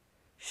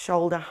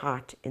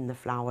in the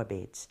flower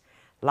beds.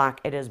 Like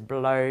it has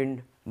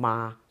blown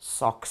my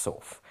socks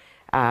off.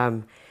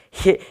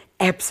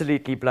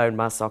 Absolutely blown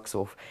my socks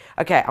off.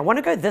 Okay, I want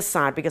to go this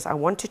side because I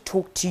want to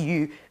talk to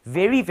you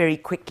very, very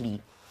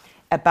quickly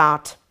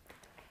about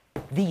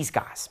these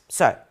guys.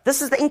 So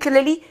this is the Inca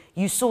lily.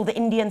 You saw the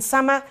Indian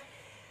summer.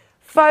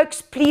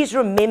 Folks, please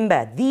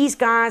remember, these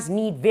guys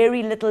need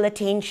very little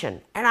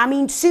attention. And I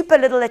mean super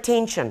little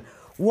attention.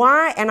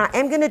 Why? And I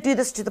am going to do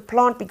this to the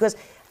plant because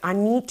I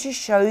need to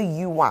show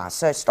you why.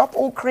 So stop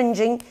all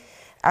cringing.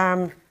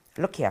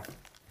 Look here.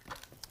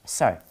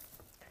 So,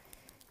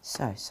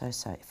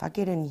 if I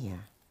get in here,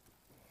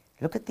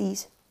 look at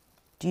these.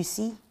 Do you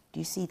see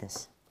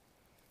this?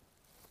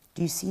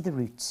 Do you see the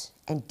roots?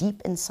 And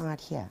deep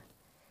inside here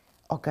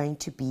are going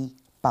to be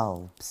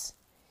bulbs.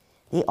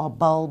 There are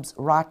bulbs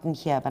right in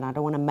here, but I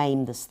don't want to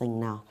maim this thing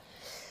now.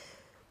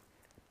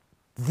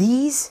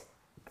 These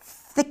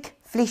thick,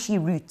 fleshy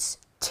roots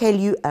tell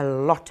you a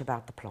lot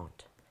about the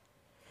plant.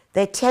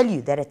 They tell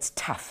you that it's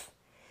tough.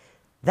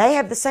 They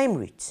have the same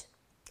roots,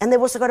 and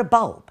they've also got a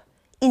bulb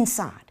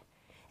inside,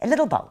 a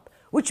little bulb,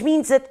 which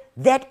means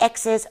that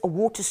acts as a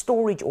water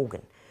storage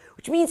organ,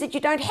 which means that you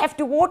don't have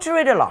to water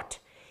it a lot.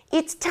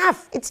 It's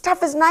tough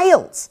as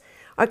nails,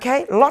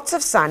 okay? Lots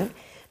of sun.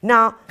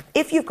 Now,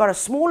 if you've got a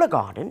smaller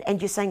garden and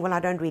you're saying, well,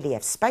 I don't really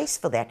have space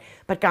for that,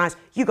 but guys,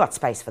 you got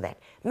space for that.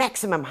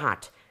 Maximum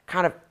height,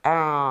 kind of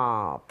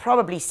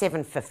probably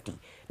 750,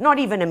 not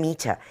even a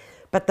meter.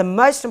 But the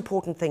most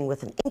important thing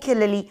with an Inca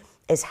lily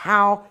is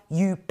how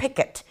you pick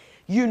it.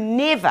 You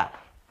never,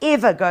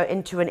 ever go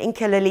into an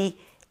Inca lily,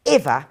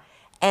 ever,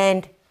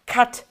 and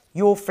cut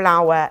your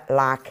flower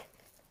like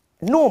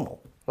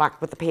normal, like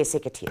with the pear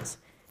secateurs.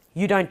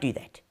 You don't do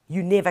that.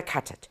 You never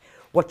cut it.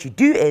 What you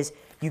do is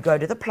you go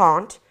to the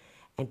plant,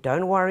 and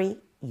don't worry,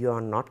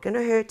 you're not going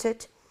to hurt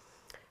it,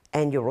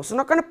 and you're also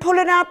not going to pull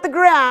it out the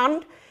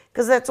ground,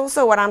 because that's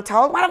also what I'm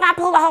told. What if I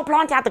pull the whole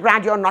plant out the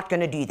ground? You're not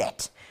going to do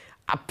that.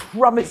 I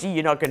promise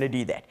you're not going to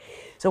do that.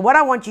 So what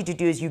I want you to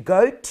do is you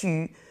go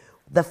to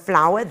the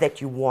flower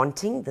that you're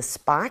wanting, the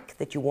spike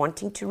that you're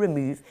wanting to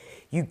remove,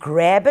 you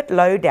grab it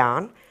low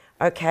down,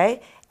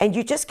 okay, and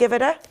you just give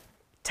it a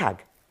tug.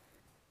 Do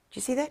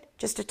you see that?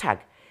 Just a tug.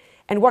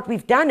 And what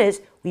we've done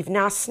is we've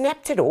now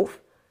snapped it off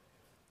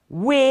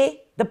where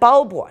the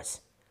bulb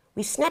was.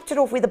 We snapped it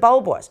off where the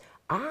bulb was.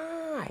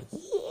 Ah,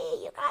 yeah,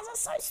 you guys are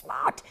so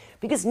smart.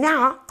 Because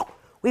now,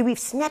 where we've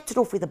snapped it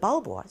off where the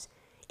bulb was,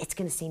 it's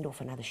going to send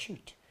off another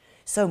shoot.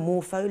 So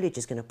more foliage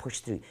is going to push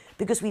through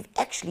because we've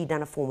actually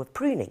done a form of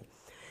pruning.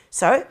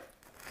 So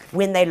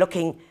when they're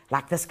looking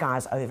like this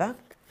guy's over,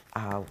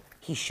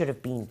 he should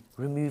have been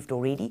removed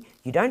already.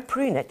 You don't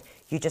prune it.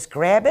 You just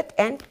grab it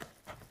and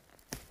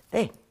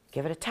there,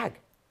 give it a tug.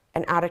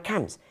 And out it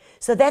comes.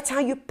 So that's how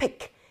you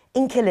pick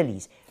Inca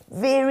lilies.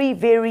 Very,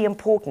 very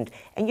important.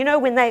 And you know,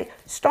 when they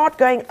start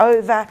going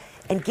over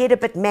and get a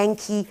bit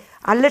manky,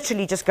 I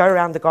literally just go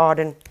around the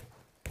garden.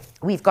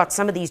 We've got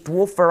some of these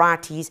dwarf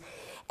varieties,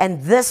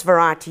 and this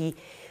variety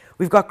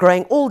we've got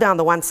growing all down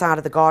the one side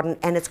of the garden,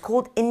 and it's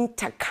called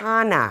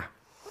Intacana.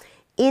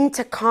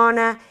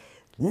 Intacana,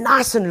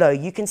 nice and low.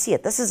 You can see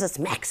it. This is its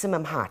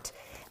maximum height.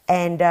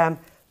 And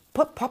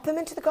pop them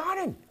into the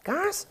garden,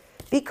 guys,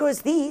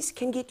 because these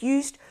can get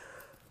used.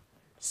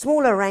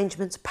 Smaller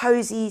arrangements,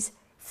 posies,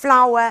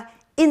 flower,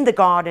 in the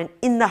garden,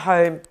 in the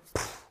home.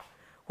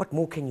 What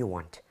more can you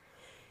want?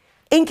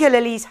 Inca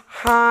lilies,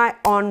 high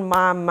on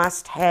my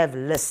must-have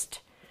list.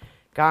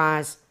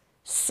 Guys,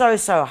 so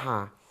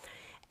high.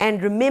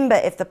 And remember,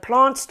 if the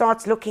plant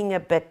starts looking a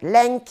bit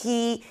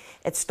lanky,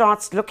 it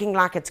starts looking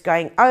like it's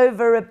going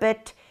over a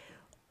bit,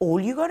 all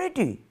you got to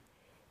do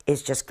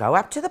is just go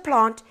up to the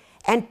plant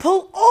and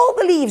pull all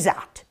the leaves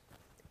out.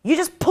 You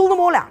just pull them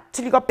all out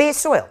till you got bare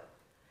soil.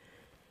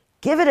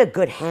 Give it a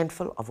good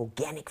handful of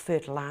organic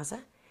fertilizer,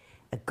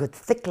 a good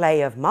thick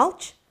layer of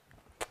mulch,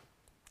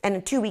 and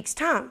in 2 weeks'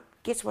 time,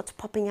 guess what's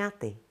popping out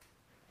there?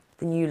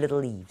 The new little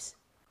leaves.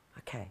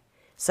 Okay,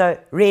 so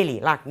really,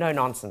 like, no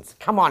nonsense.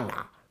 Come on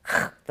now.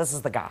 This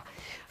is the guy.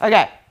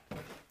 Okay,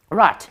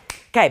 right.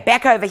 Okay,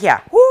 back over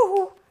here.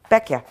 Woo-hoo.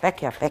 Back here.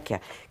 Okay,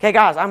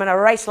 guys, I'm going to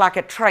race like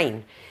a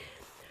train.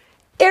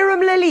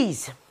 Arum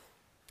lilies.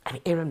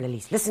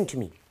 Listen to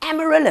me.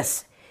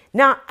 Amaryllis.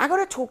 Now, I got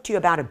to talk to you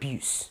about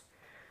abuse.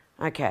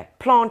 Okay,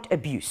 plant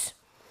abuse.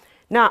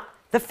 Now,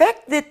 the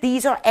fact that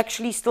these are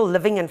actually still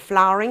living and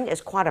flowering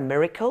is quite a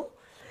miracle.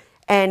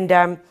 And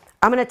I'm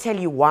going to tell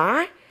you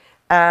why.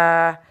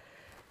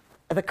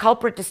 the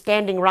culprit is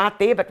standing right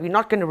there, but we're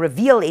not going to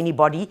reveal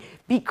anybody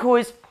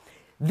because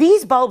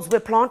these bulbs were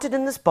planted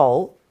in this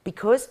bowl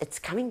because it's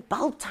coming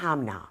bulb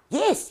time now.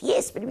 Yes,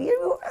 but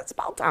it's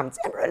bulb time, it's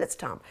amaryllis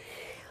time.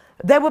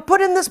 They were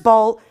put in this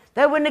bowl,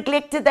 they were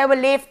neglected, they were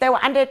left, they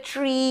were under a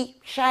tree,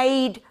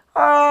 shade.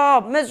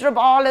 Oh,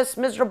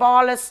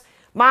 miserabilis.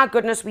 My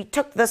goodness, we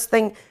took this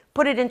thing,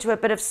 put it into a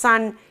bit of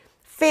sun,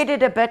 fed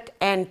it a bit,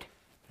 and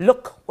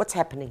look what's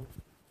happening.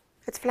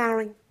 It's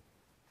flowering.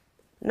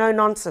 No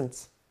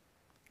nonsense.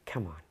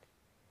 Come on.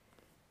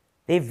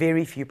 There are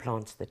very few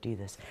plants that do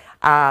this.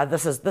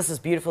 This is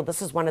beautiful.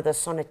 This is one of the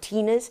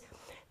sonatinas.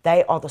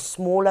 They are the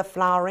smaller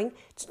flowering.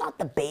 It's not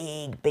the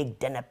big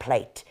dinner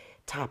plate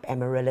type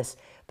amaryllis,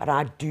 but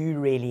I do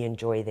really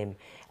enjoy them.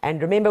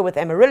 And remember, with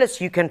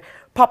amaryllis, you can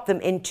pop them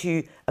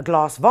into a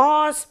glass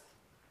vase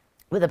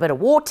with a bit of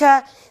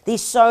water.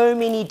 There's so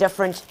many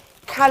different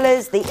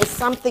colors. There is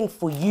something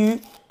for you.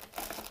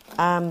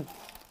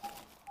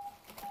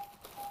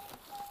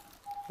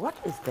 What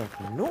is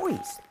that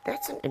noise?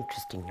 That's an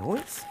interesting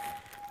noise.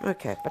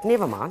 Okay, but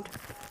never mind.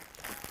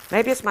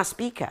 Maybe it's my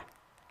speaker.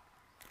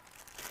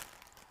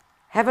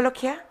 Have a look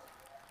here.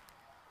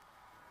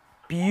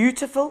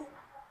 Beautiful,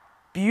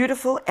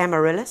 beautiful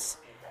amaryllis.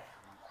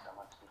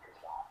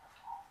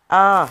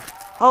 Ah,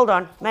 hold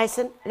on,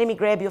 Mason. Let me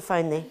grab your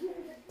phone there.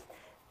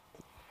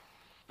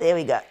 There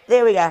we go.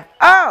 There we go.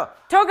 Oh,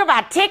 talk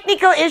about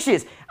technical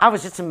issues. I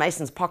was just in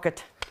Mason's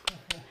pocket.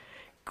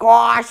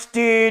 Gosh,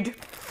 dude.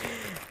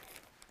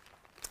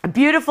 A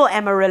beautiful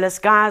amaryllis,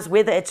 guys,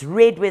 whether it's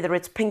red, whether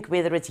it's pink,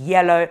 whether it's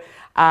yellow.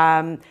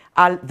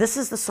 This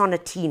is the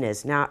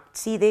sonatinas. Now,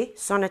 see there,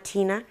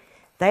 sonatina?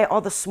 They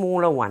are the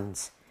smaller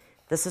ones.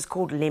 This is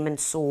called lemon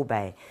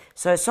sorbet.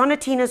 So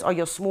sonatinas are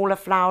your smaller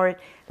flower,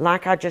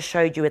 like I just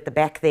showed you at the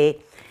back there.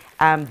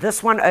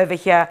 This one over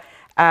here,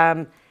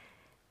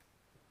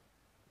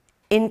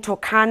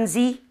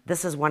 Intokanzi,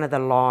 this is one of the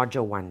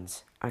larger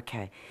ones.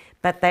 Okay,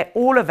 but they're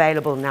all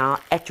available now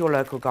at your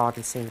local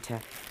garden center.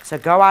 So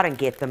go out and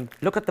get them.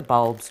 Look at the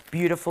bulbs,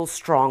 beautiful,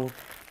 strong.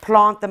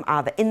 Plant them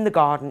either in the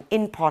garden,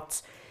 in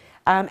pots.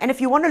 And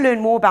if you want to learn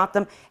more about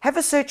them, have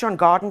a search on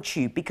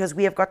GardenTube, because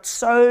we have got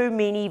so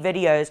many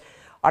videos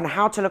on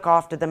how to look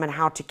after them and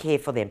how to care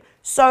for them.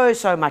 So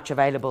much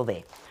available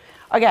there.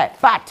 Okay,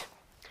 but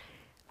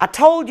I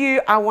told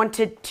you I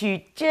wanted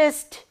to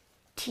just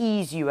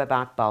tease you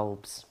about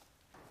bulbs.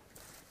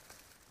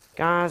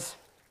 Guys,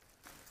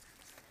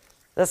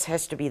 this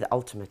has to be the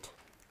ultimate.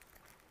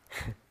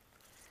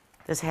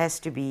 This has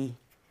to be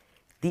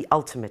the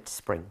ultimate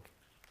spring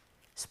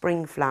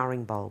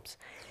flowering bulbs.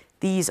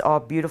 These are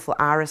beautiful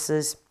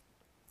irises.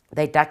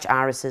 They're Dutch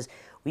irises.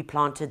 We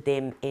planted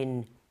them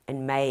in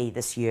May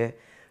this year.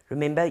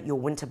 Remember, your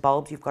winter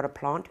bulbs you've got to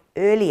plant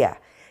earlier.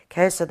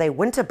 Okay, so they're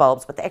winter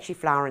bulbs, but they actually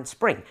flower in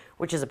spring,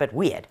 which is a bit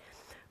weird.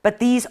 But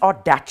these are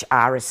Dutch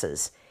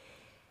irises.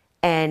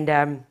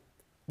 And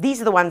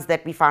these are the ones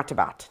that we fight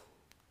about.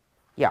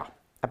 Yeah,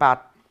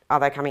 about are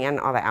they coming in,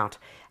 are they out?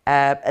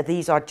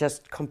 These are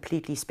just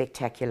completely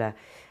spectacular.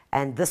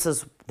 And this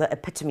is the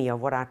epitome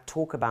of what I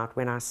talk about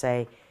when I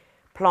say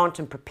plant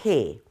and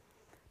prepare,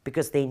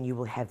 because then you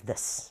will have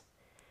this.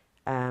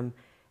 And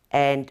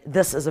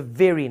this is a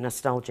very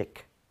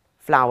nostalgic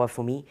flower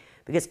for me,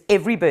 because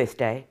every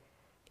birthday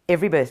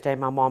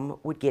my mom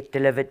would get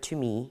delivered to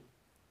me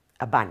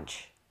a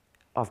bunch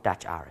of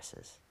Dutch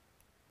irises,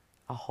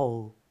 a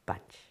whole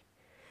bunch.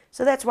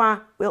 So that's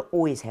why we'll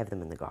always have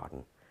them in the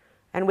garden.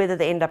 And whether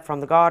they end up from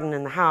the garden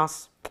in the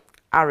house,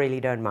 I really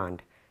don't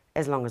mind,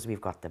 as long as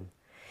we've got them.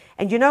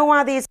 And you know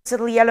why there's this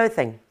little yellow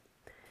thing?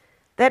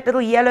 That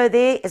little yellow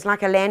there is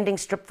like a landing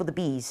strip for the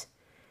bees.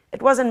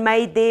 It wasn't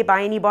made there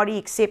by anybody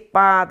except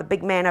by the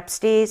big man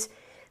upstairs.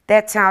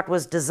 That's how it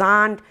was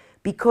designed,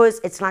 because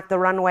it's like the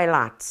runway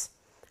lights.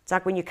 It's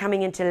like when you're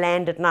coming into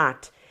land at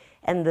night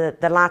and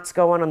the lights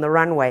go on the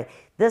runway.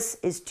 This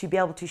is to be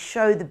able to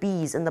show the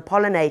bees and the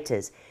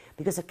pollinators,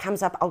 because it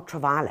comes up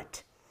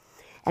ultraviolet.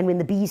 And when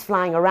the bee's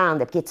flying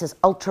around, it gets this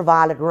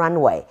ultraviolet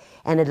runway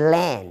and it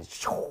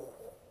lands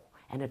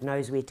and it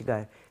knows where to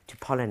go to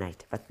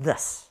pollinate. But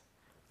this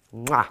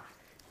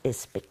is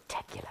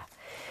spectacular.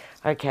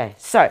 Okay,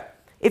 so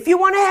if you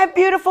want to have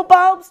beautiful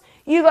bulbs,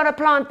 you've got to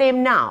plant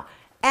them now.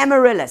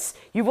 Amaryllis.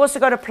 You've also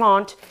got to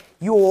plant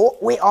your,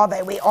 where are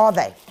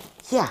they?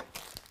 Here.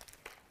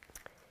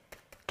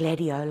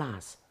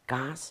 Gladiolas,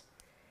 guys.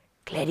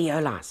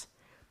 Gladiolas.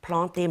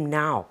 Plant them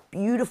now.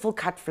 Beautiful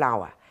cut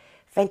flower.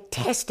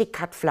 Fantastic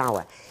cut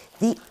flower.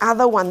 The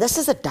other one, this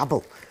is a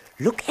double.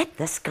 Look at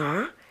this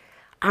guy.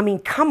 I mean,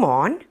 come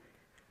on.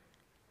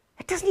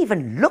 It doesn't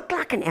even look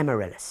like an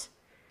amaryllis.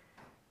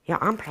 Yeah,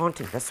 I'm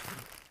planting this one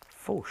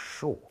for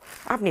sure.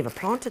 I've never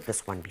planted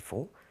this one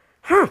before.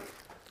 Huh.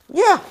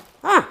 Yeah.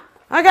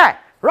 Okay.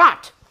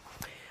 Right.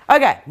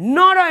 Okay.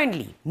 Not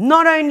only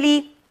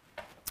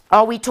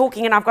are we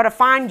talking, and I've got to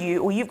find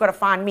you, or you've got to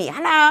find me.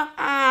 Hello.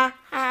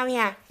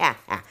 Yeah.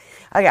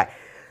 Okay.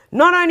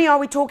 Not only are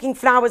we talking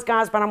flowers,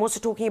 guys, but I'm also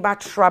talking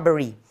about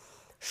shrubbery.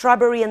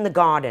 Shrubbery in the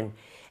garden.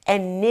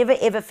 And never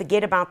ever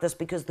forget about this,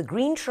 because the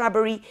green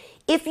shrubbery,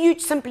 if you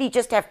simply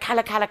just have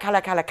color, color,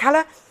 color, color,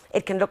 color,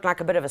 it can look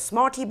like a bit of a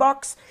smarty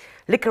box,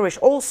 licorice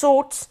all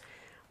sorts,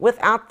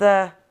 without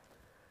the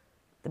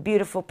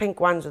beautiful pink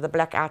ones with the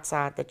black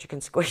outside that you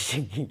can squish.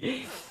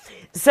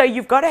 So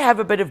you've got to have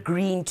a bit of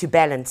green to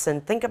balance,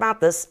 and think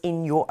about this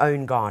in your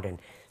own garden.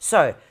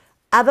 So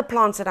other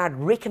plants that I'd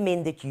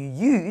recommend that you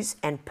use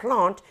and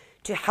plant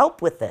to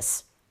help with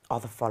this are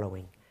the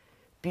following.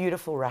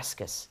 Beautiful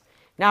ruscus.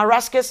 Now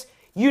ruscus,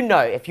 you know,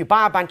 if you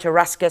buy a bunch of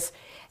ruscus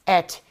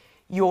at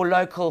your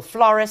local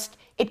florist,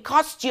 it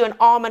costs you an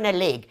arm and a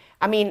leg.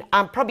 I mean,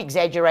 I'm probably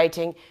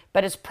exaggerating,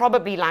 but it's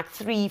probably like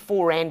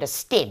 3-4 rand a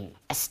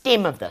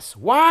stem of this.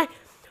 Why?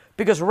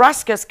 Because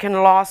ruscus can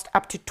last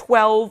up to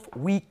 12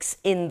 weeks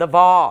in the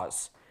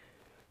vase.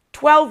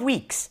 12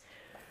 weeks.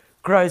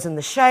 Grows in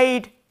the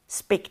shade,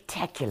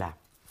 spectacular.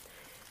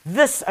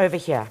 This over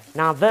here,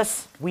 now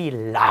this we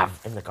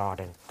love in the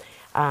garden.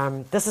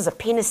 This is a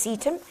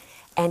pennisetum,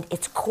 and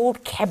it's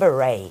called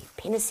cabaret,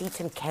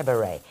 pennisetum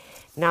cabaret.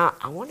 Now,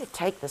 I want to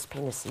take this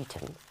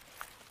pennisetum,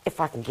 if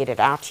I can get it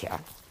out here,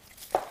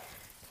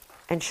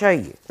 and show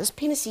you. This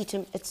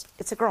pennisetum,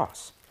 it's a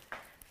grass. Do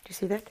you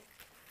see that?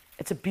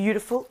 It's a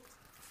beautiful,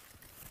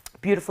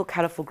 beautiful,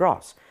 colorful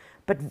grass,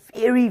 but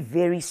very,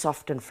 very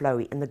soft and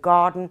flowy. In the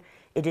garden,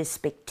 it is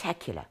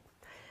spectacular.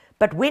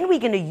 But when we're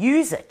going to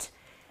use it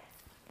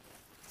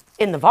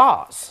in the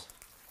vase,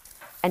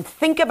 and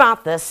think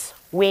about this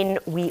when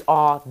we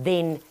are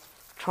then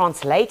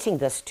translating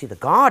this to the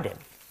garden,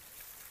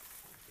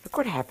 look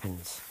what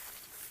happens.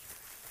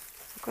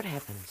 Look what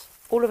happens.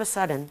 All of a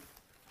sudden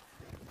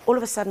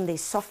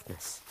there's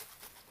softness.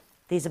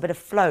 There's a bit of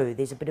flow.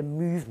 There's a bit of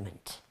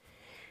movement.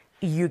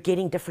 You're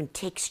getting different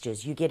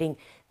textures. You're getting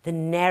the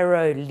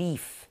narrow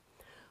leaf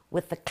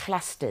with the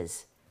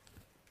clusters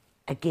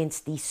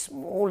against these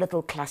small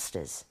little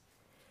clusters.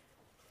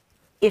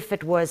 If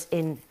it was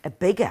in a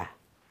bigger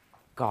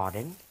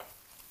garden,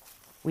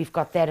 we've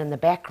got that in the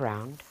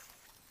background.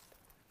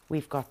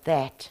 We've got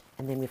that,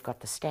 and then we've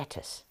got the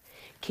statice.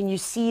 Can you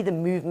see the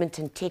movement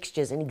and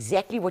textures and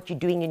exactly what you're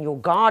doing in your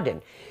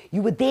garden?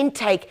 You would then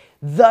take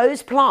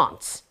those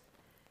plants,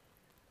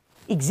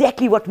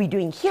 exactly what we're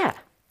doing here,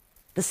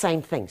 the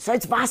same thing. So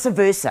it's vice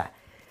versa.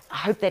 I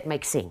hope that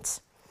makes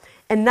sense.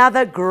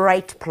 Another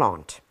great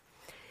plant,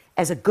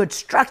 as a good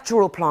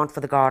structural plant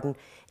for the garden,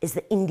 is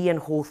the Indian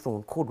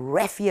hawthorn, called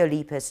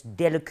Rapheolepis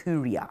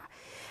delicuria.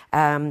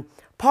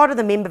 Part of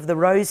the member of the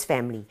rose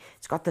family.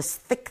 It's got this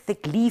thick,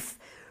 thick leaf,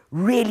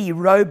 really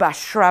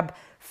robust shrub.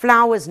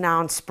 Flowers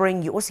now in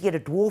spring. You also get a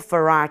dwarf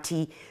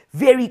variety,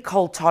 very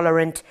cold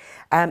tolerant,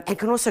 and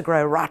can also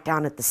grow right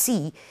down at the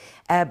sea.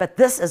 But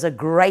this is a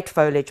great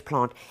foliage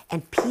plant.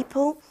 And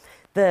people,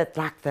 the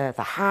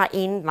high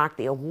end, like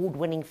the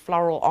award-winning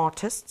floral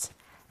artists,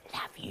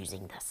 love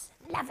using this.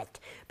 Love it.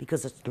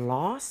 Because it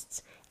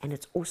lasts, and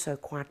it's also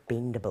quite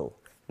bendable.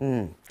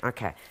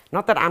 Okay.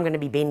 Not that I'm going to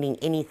be bending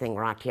anything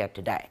right here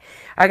today.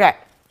 Okay.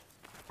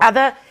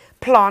 Other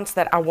plants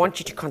that I want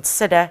you to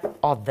consider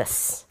are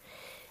this.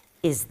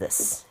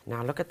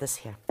 Now look at this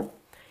here.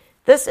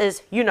 This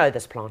is, you know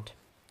this plant.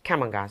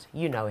 Come on guys,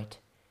 you know it.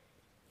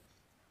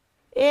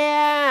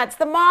 Yeah, it's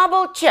the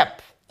marble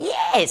chip.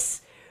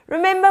 Yes.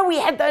 Remember we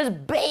had those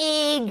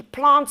big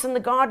plants in the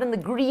garden, the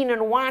green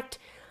and white.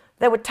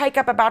 They would take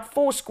up about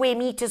 4 square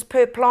meters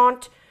per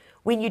plant.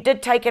 When you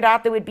did take it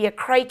out, there would be a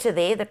crater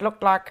there that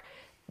looked like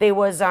there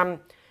was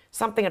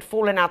something had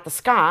fallen out the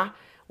sky.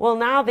 Well,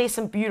 now there's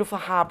some beautiful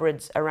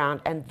hybrids around,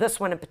 and this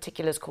one in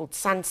particular is called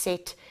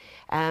Sunset.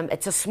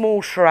 It's a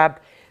small shrub,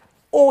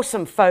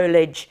 awesome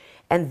foliage,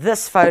 and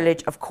this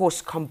foliage, of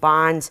course,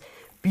 combines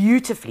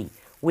beautifully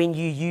when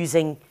you're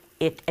using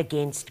it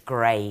against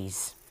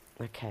greys.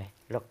 Okay,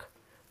 look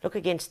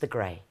against the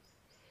grey.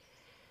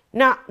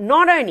 Now,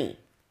 not only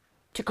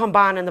to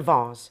combine in the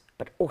vase,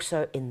 but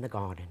also in the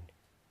garden.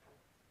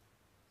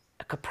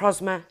 A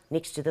coprosma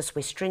next to this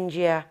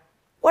Westringia.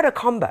 What a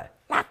combo,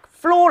 like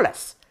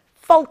flawless,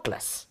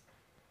 faultless.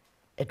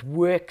 It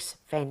works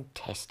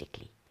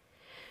fantastically.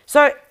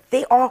 So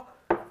there are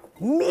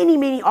many,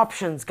 many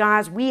options,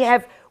 guys.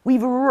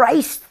 We've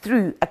raced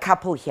through a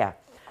couple here.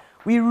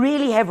 We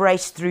really have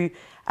raced through.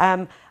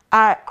 I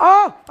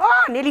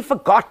nearly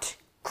forgot.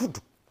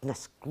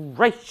 Goodness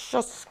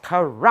gracious,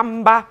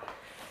 caramba.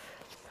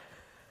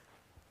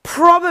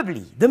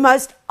 Probably the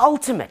most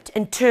ultimate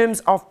in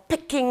terms of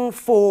picking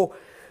for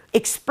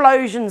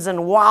explosions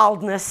and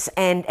wildness,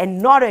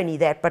 and not only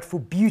that, but for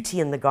beauty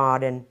in the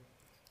garden,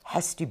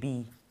 has to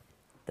be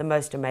the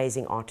most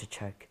amazing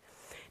artichoke.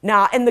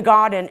 Now, in the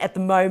garden at the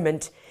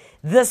moment,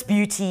 this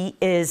beauty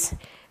is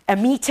a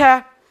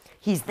meter.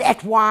 He's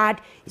that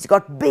wide. He's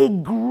got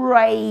big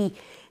grey,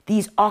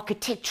 these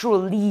architectural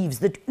leaves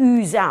that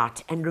ooze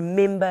out. And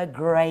remember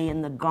grey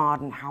in the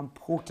garden, how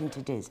important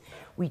it is.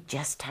 We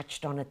just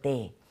touched on it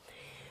there.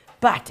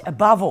 But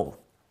above all,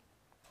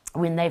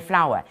 when they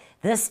flower,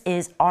 this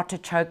is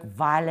artichoke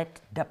violet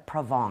de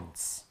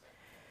Provence.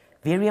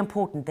 Very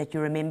important that you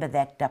remember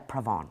that de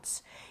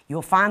Provence.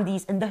 You'll find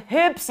these in the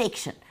herb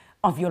section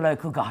of your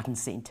local garden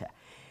centre.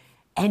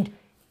 and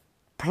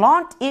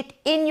plant it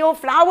in your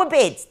flower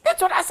beds.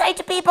 That's what I say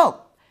to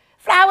people.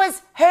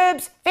 Flowers,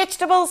 herbs,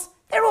 vegetables,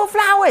 they're all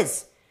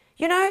flowers.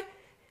 You know,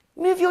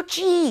 move your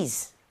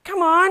cheese.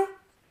 Come on.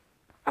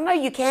 I know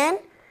you can.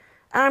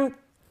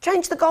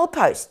 Change the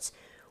goalposts.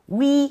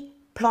 We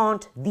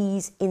plant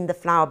these in the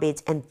flower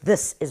beds, and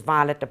this is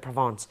Violet de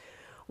Provence.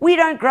 We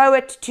don't grow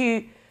it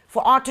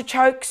for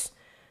artichokes.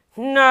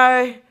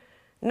 No,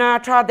 I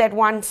tried that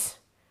once.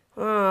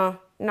 Oh,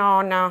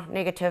 no,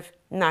 negative.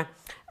 No.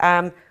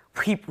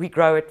 We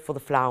grow it for the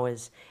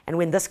flowers. And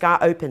when this guy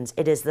opens,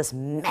 it is this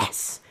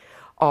mass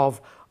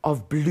of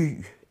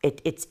blue.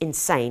 It's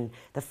insane.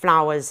 The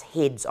flowers'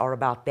 heads are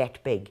about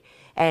that big.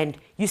 And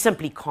you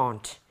simply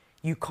can't.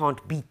 You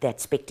can't beat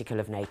that spectacle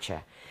of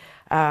nature.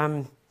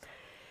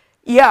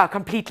 Yeah,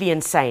 completely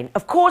insane.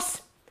 Of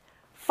course,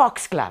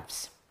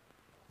 foxgloves.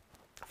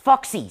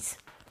 Foxies.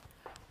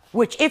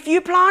 Which if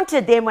you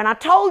planted them when I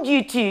told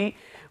you to,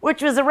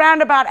 which was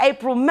around about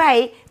April,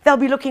 May, they'll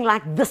be looking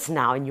like this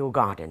now in your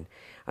garden.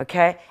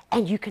 Okay?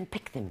 And you can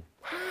pick them.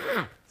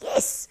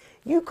 Yes,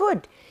 you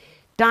could.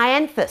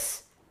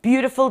 Dianthus.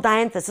 Beautiful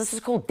dianthus. This is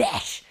called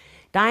dash.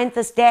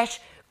 Dianthus dash.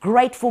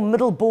 Great for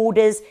middle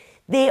borders.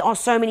 There are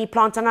so many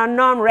plants. And I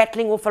know I'm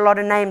rattling off a lot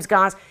of names,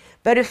 guys.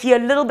 But if you're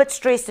a little bit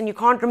stressed and you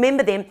can't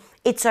remember them,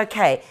 it's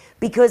okay.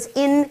 Because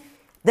in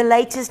the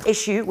latest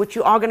issue, which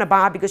you are going to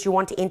buy because you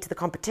want to enter the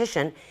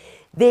competition,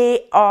 there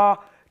are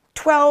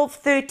 12,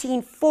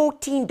 13,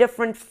 14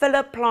 different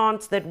filler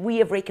plants that we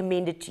have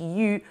recommended to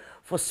you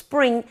for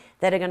spring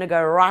that are going to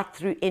go right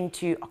through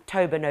into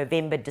October,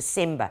 November,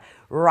 December,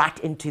 right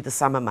into the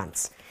summer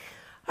months.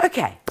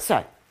 Okay,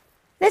 so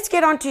let's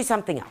get on to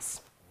something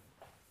else.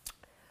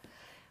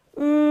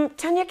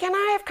 Tanya, can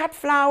I have cut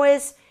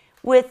flowers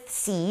with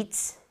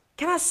seeds?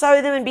 Can I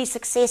sow them and be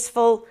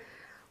successful?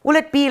 Will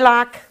it be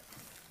like,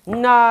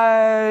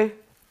 no,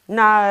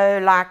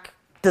 like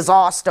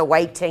disaster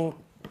waiting?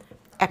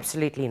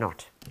 Absolutely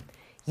not.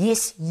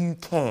 Yes, you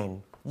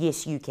can.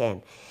 Yes, you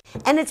can.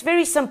 And it's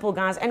very simple,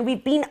 guys, and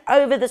we've been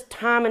over this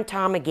time and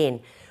time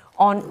again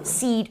on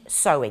seed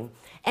sowing.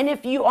 And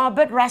if you are a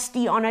bit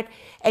rusty on it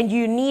and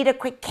you need a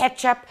quick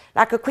catch-up,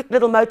 like a quick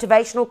little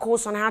motivational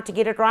course on how to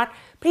get it right,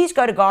 please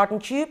go to Garden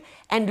Tube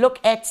and look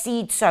at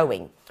seed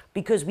sowing,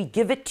 because we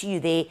give it to you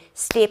there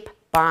step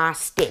by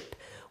step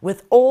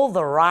with all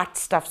the right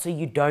stuff so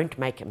you don't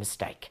make a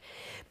mistake.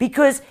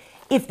 Because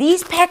if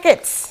these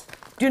packets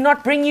do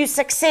not bring you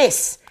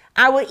success,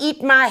 I will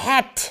eat my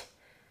hat.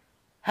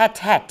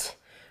 Hat.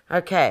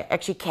 Okay,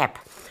 actually cap,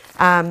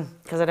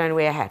 because I don't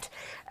wear a hat.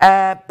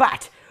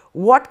 But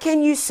what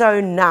can you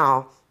sow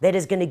now that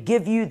is going to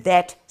give you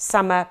that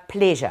summer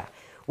pleasure,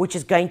 which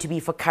is going to be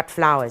for cut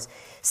flowers?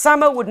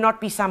 Summer would not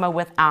be summer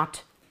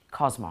without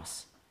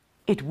cosmos.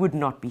 It would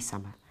not be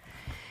summer.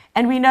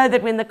 And we know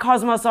that when the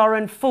cosmos are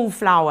in full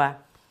flower,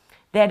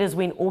 that is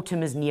when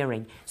autumn is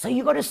nearing. So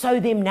you've got to sow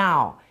them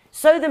now.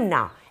 Sow them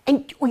now.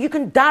 And you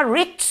can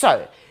direct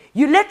sow.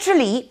 You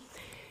literally,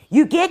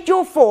 you get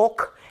your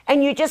fork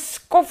and you just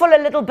scuffle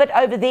a little bit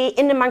over there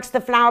in amongst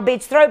the flower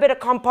beds, throw a bit of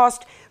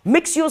compost,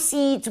 mix your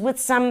seeds with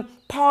some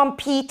palm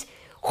peat,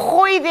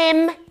 hoy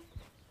them,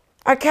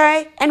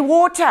 okay, and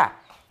water,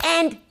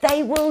 and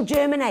they will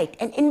germinate.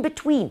 And in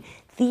between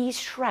these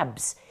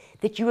shrubs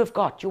that you have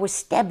got, your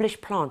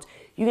established plants,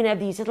 you're going to have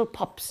these little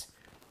pops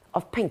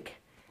of pink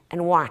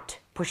and white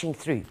pushing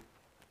through.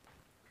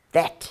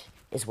 That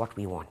is what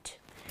we want.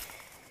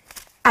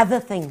 Other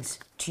things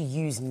to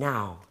use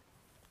now,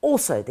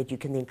 also that you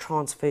can then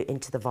transfer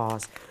into the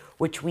vase,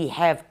 which we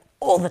have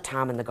all the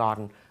time in the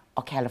garden,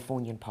 are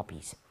Californian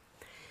poppies.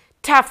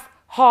 Tough,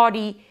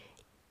 hardy,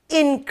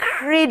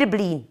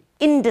 incredibly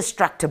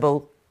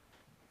indestructible.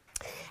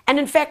 And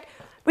in fact,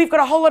 we've got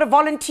a whole lot of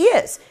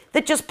volunteers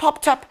that just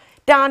popped up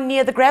down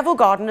near the gravel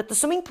garden at the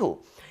swimming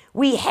pool.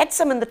 We had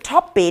some in the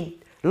top bed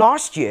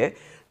last year.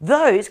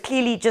 Those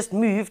clearly just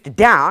moved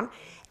down,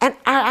 and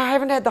I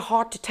haven't had the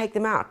heart to take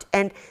them out.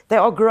 And they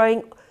are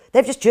growing,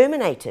 they've just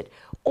germinated,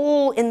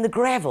 all in the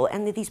gravel,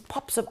 and they're these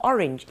pops of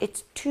orange.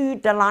 It's too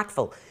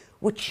delightful,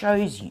 which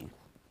shows you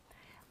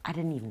I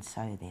didn't even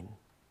sow them.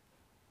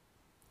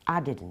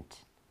 I didn't.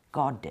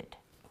 God did.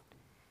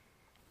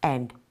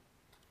 And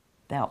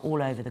they are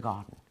all over the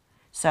garden.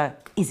 So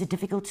is it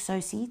difficult to sow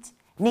seeds?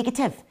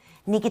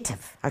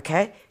 Negative,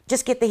 okay?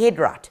 Just get the head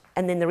right,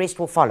 and then the rest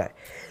will follow.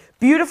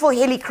 Beautiful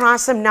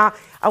helichrysum. Now,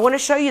 I want to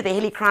show you the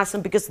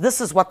helichrysum because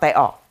this is what they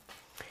are.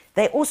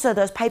 They're also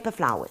those paper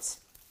flowers.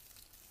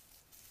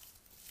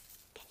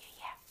 Can you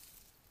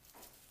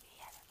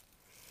hear?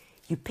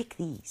 You pick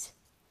these,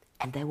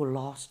 and they will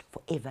last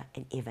forever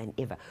and ever and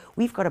ever.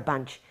 We've got a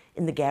bunch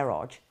in the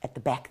garage at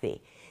the back there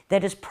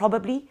that is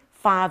probably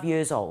 5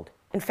 years old.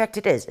 In fact,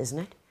 it is, isn't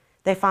it?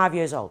 They're 5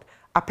 years old.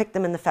 I picked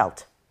them in the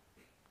veld.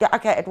 Yeah,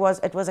 okay, it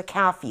was a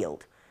cow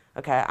field.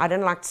 Okay, I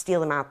didn't like to steal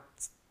them out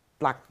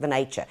like the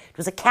nature. It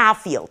was a cow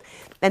field,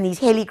 and these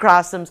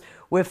helichrysums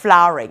were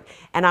flowering,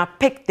 and I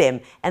picked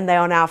them, and they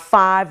are now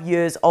 5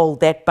 years old,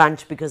 that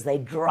bunch, because they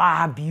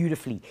dry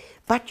beautifully.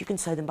 But you can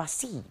sow them by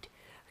seed.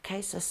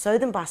 Okay, so sow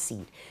them by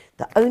seed.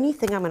 The only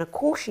thing I'm going to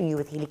caution you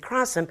with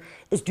Helichrysum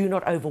is do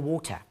not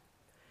overwater,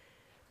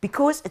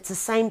 because it's the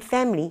same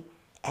family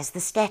as the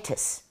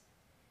Statice.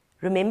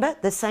 Remember,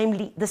 the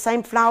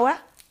same flower?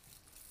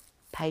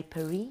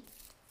 Papery.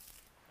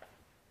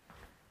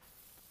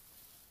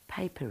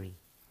 Papery.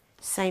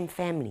 Same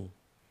family.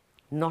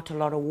 Not a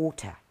lot of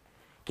water.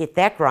 Get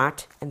that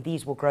right, and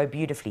these will grow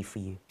beautifully for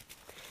you.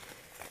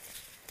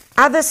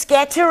 Other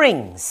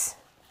scatterings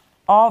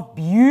of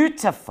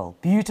beautiful,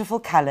 beautiful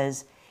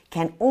colors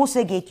can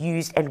also get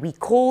used, and we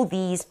call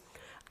these,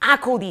 I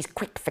call these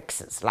quick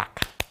fixes,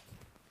 like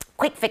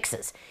quick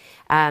fixes.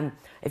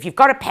 If you've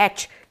got a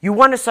patch, you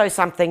want to sow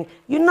something,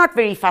 you're not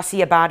very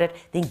fussy about it,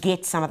 then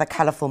get some of the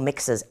colorful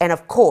mixes. And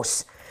of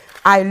course,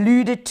 I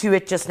alluded to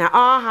it just now.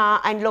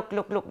 And look.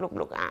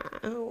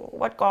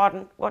 What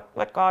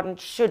garden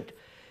should,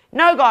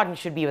 no garden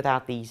should be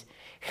without these.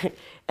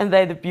 And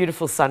they're the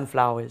beautiful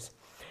sunflowers.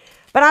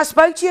 But I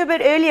spoke to you a bit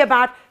earlier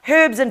about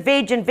herbs and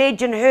veg and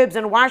herbs,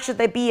 and why should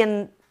they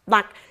be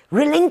like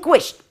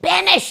relinquished,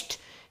 banished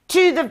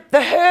to the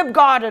herb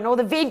garden or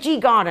the veggie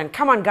garden.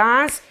 Come on,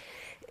 guys.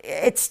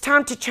 It's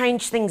time to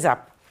change things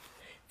up.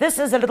 This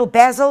is a little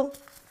basil.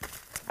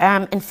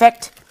 In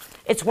fact,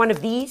 it's one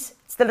of these.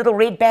 It's the little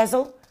red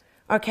basil,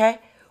 okay,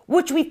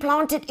 which we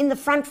planted in the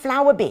front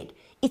flower bed.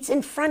 It's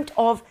in front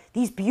of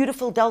these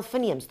beautiful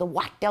delphiniums, the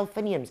white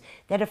delphiniums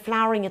that are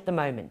flowering at the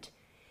moment.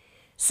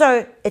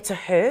 So it's a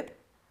herb,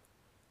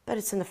 but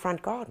it's in the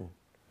front garden.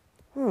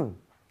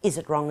 Is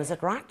it wrong? Is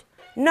it right?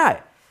 No,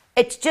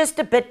 it's just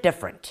a bit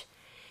different.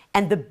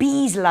 And the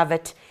bees love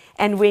it.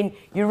 And when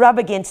you rub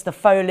against the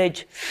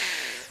foliage,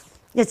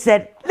 it's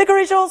that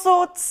licorice all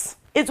sorts.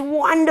 It's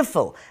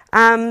wonderful.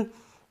 And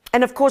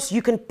of course,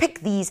 you can pick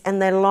these and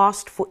they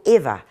last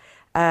forever.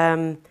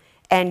 And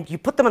you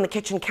put them on the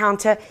kitchen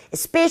counter,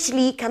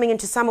 especially coming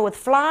into summer with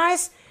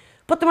flies.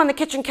 Put them on the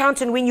kitchen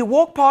counter, and when you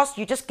walk past,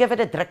 you just give it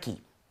a drikkie.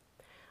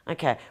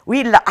 Okay,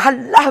 I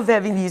love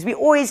having these. We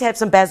always have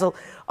some basil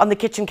on the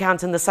kitchen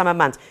counter in the summer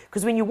months,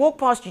 because when you walk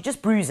past, you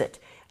just bruise it.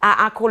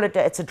 I call it,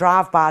 it's a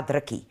drive-by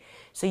drikkie.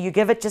 So you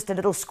give it just a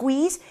little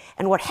squeeze,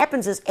 and what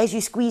happens is, as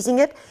you're squeezing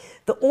it,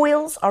 the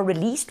oils are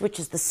released, which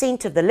is the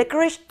scent of the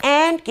licorice,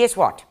 and guess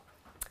what?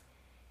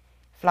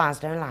 Flies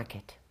don't like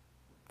it.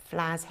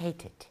 Flies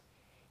hate it.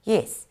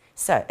 Yes,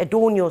 so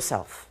adorn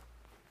yourself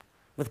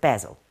with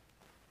basil,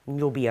 and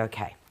you'll be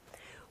okay.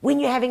 When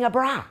you're having a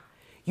braai,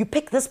 you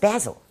pick this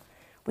basil.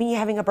 When you're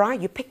having a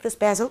braai, you pick this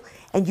basil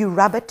and you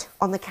rub it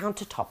on the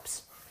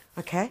countertops,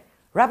 okay?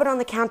 Rub it on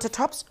the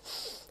countertops.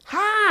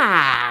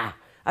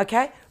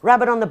 Okay?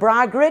 Rub it on the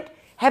braai grid.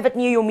 Have it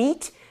near your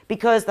meat,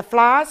 because the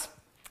flies,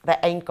 they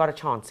ain't got a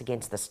chance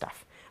against this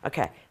stuff.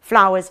 Okay,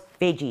 flowers,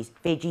 veggies,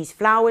 veggies,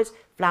 flowers,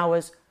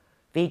 flowers,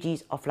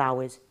 veggies are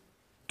flowers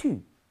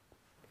too.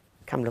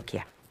 Come look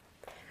here.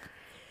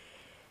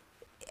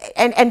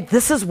 And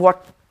this is where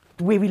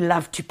we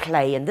love to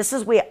play, and this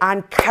is where I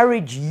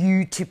encourage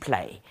you to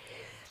play.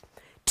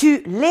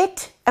 To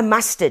let a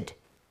mustard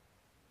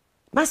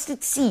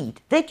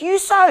seed that you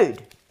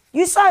sowed,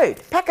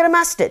 packet of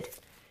mustard,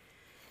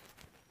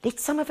 let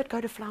some of it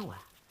go to flower.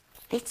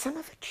 Let some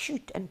of it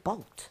shoot and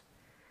bolt.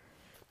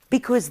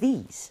 Because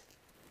these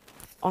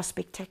are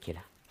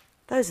spectacular.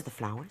 Those are the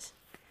flowers.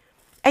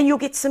 And you'll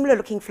get similar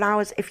looking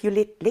flowers if you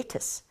let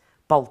lettuce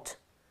bolt.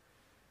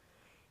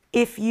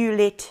 If you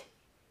let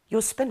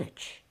your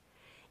spinach,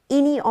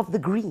 any of the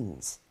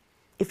greens,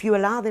 if you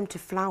allow them to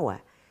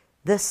flower,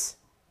 this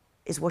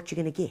is what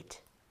you're going to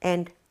get.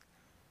 And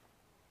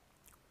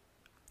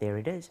there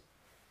it is.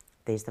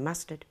 There's the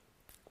mustard.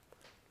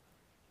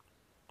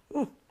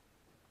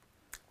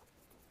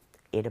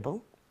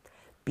 Edible.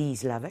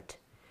 Bees love it.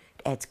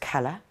 It adds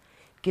color,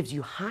 gives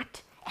you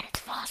height, and it's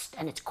fast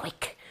and it's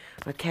quick.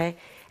 Okay?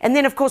 And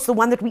then, of course, the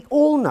one that we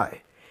all know,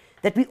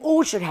 that we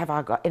all should have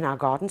in our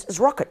gardens, is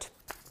rocket.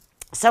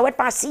 Sow it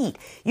by seed.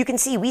 You can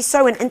see we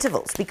sow in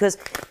intervals, because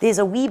there's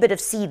a wee bit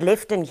of seed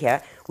left in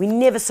here. We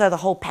never sow the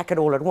whole packet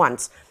all at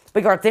once,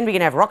 because then we're going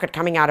to have rocket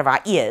coming out of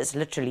our ears,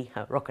 literally,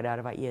 rocket out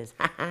of our ears.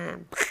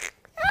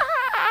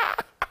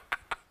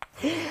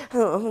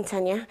 Oh,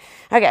 Tanya.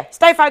 Okay,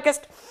 stay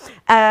focused.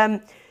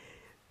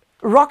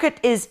 Rocket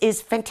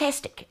is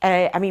fantastic.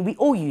 I mean, we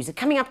all use it.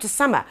 Coming up to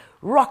summer,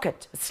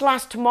 rocket,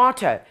 sliced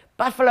tomato,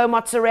 buffalo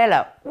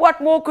mozzarella.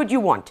 What more could you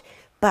want?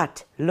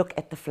 But look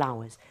at the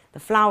flowers. The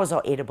flowers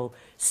are edible.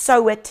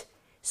 Sow it,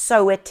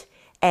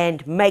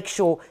 and make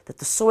sure that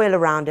the soil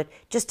around it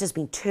just has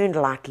been turned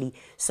lightly,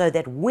 so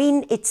that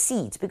when it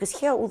seeds, because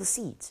here are all the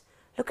seeds.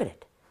 Look at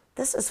it.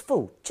 This is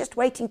full, just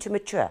waiting to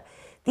mature.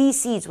 These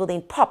seeds will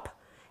then pop,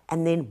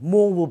 and then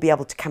more will be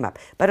able to come up.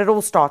 But it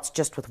all starts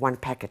just with one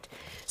packet.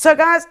 So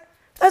guys,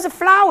 those are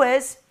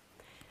flowers,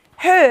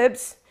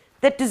 herbs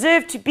that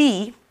deserve to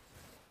be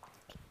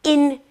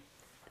in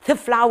the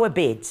flower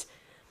beds,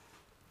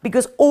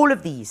 because all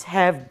of these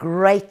have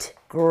great,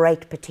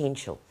 great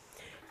potential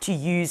to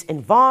use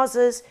in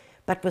vases,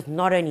 but with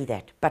not only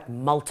that, but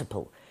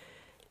multiple.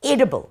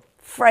 Edible,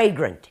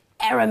 fragrant,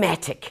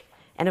 aromatic,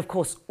 and of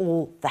course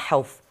all the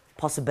health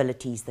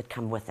possibilities that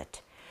come with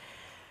it.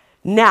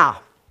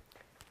 Now,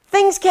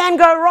 Things can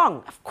go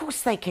wrong. Of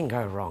course they can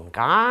go wrong,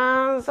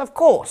 guys, of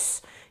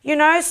course. You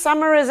know,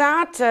 summer is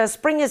out,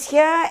 spring is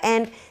here,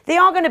 and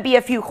there are going to be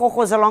a few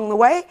chojos along the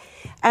way.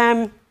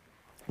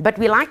 But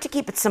we like to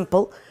keep it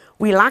simple.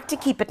 We like to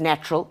keep it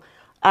natural.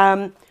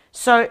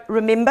 So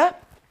remember,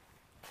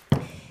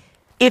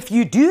 if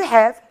you do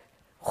have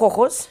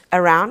chojos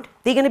around,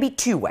 they're going to be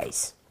 2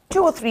 ways,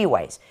 2 or 3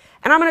 ways.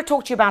 And I'm going to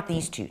talk to you about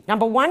these 2.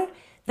 Number 1,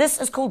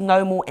 this is called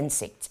no more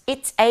insects.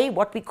 It's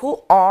what we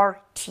call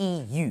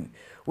RTU,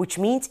 which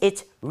means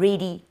it's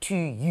ready to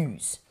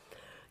use.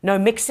 No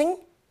mixing,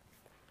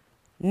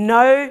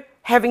 no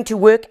having to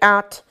work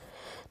out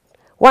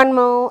 1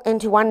 ml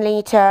into 1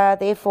 litre,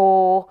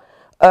 therefore,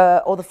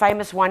 or the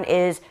famous one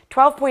is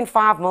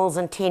 12.5 mils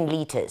in 10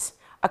 litres.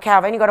 Okay,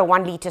 I've only got a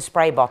 1 litre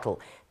spray bottle.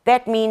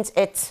 That means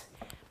it's,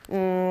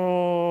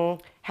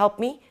 help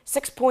me,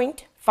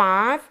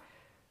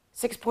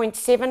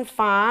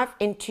 6.75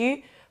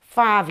 into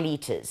 5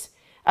 litres.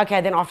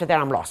 Okay, then after that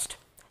I'm lost.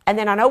 And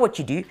then I know what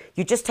you do.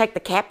 You just take the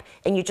cap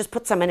and you just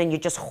put some in and you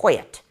just hoy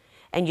it.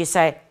 And you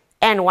say,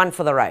 and 1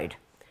 for the road.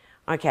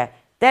 Okay,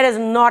 that is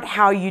not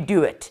how you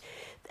do it.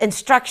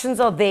 Instructions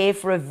are there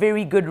for a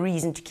very good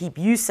reason, to keep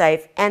you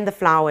safe and the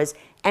flowers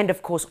and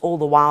of course all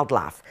the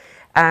wildlife.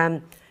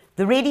 The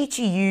ready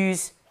to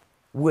use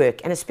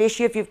work, and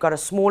especially if you've got a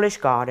smallish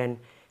garden,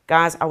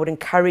 guys, I would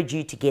encourage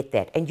you to get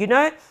that. And you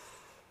know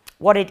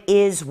what it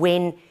is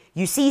when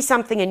you see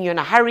something and you're in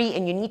a hurry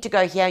and you need to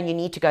go here and you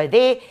need to go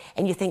there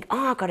and you think,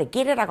 oh, I've got to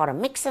get it, I've got to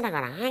mix it, I've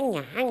got to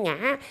hang.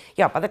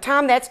 Yeah, by the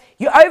time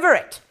you're over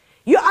it.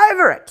 You're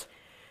over it.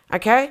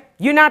 Okay?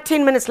 You're now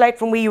 10 minutes late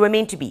from where you were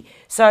meant to be.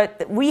 So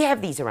we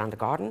have these around the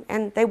garden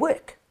and they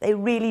work. They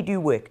really do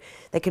work.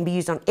 They can be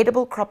used on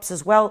edible crops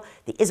as well.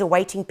 There is a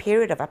waiting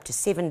period of up to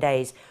 7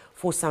 days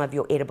for some of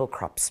your edible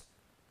crops.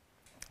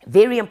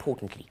 Very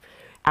importantly,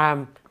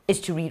 is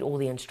to read all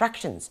the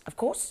instructions, of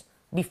course,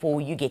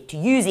 before you get to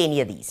use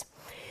any of these.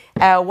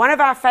 One of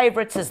our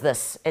favorites is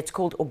this. It's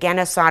called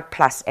Organocide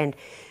Plus. And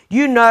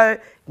you know,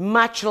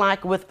 much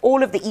like with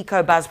all of the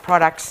EcoBuzz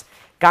products,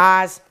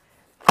 guys,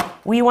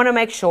 we want to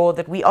make sure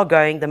that we are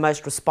going the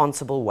most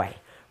responsible way.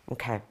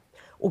 Okay.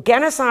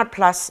 Organocide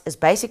Plus is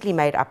basically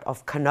made up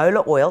of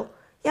canola oil.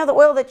 Yeah, the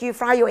oil that you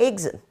fry your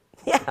eggs in.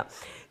 Yeah.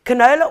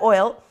 Canola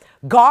oil,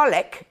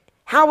 garlic.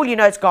 How will you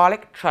know it's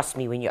garlic? Trust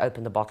me, when you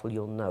open the bottle,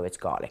 you'll know it's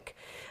garlic.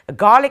 A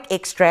garlic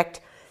extract,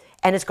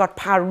 and it's got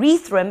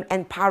pyrethrum,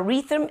 and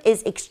pyrethrum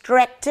is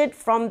extracted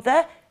from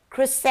the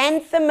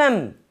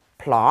chrysanthemum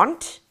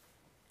plant.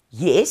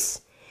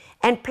 Yes.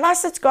 And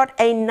plus it's got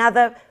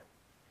another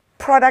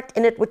product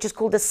in it which is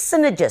called a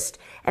synergist,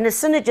 and a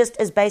synergist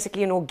is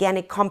basically an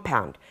organic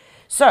compound.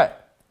 So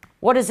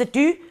what does it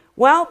do?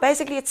 Well,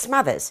 basically it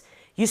smothers.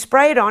 You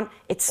spray it on,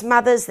 it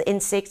smothers the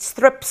insects,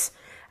 thrips,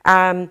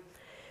 aphids,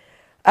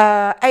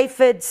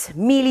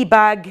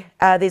 mealybug.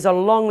 There's a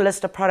long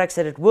list of products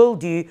that it will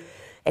do.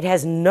 It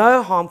has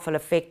no harmful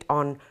effect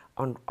on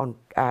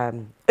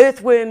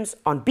earthworms,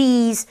 on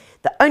bees.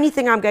 The only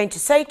thing I'm going to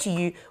say to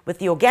you with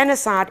the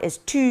organocide is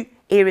 2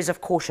 areas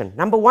of caution.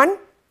 Number 1,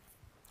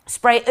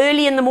 spray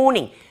early in the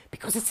morning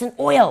because it's an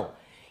oil.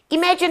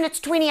 Imagine it's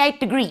 28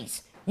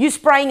 degrees. You're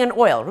spraying an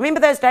oil. Remember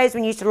those days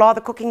when you used to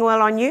lather cooking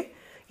oil on you,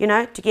 you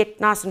know, to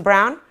get nice and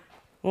brown?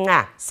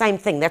 Nah, same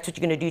thing. That's what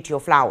you're going to do to your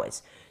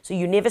flowers. So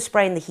you never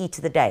spray in the heat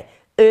of the day.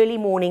 Early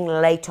morning,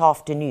 late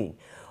afternoon.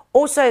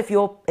 Also, if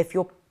your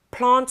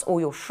plants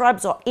or your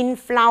shrubs are in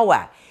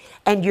flower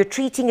and you're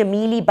treating a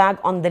mealybug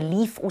on the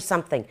leaf or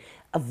something,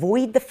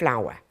 avoid the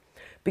flower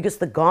because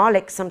the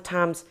garlic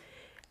sometimes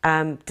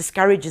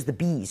discourages the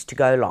bees to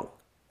go along.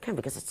 Okay,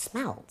 because it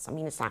smells. I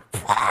mean, it's like,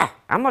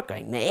 I'm not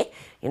going there,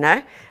 you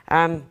know.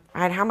 How am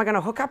I going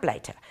to hook up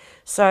later?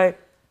 So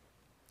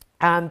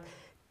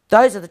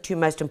those are the 2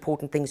 most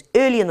important things,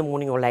 early in the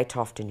morning or late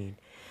afternoon.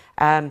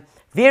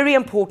 Very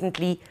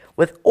importantly,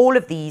 with all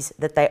of these,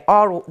 that they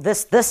are,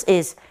 this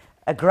is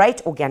a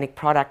great organic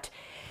product.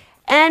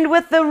 And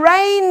with the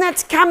rain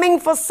that's coming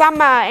for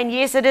summer, and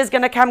yes, it is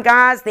going to come,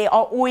 guys, there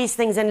are always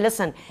things. And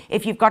listen,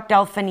 if you've got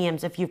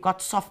Delphiniums, if you've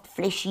got soft,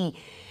 fleshy,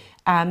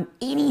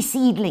 any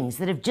seedlings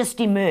that have just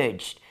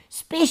emerged,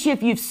 especially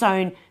if you've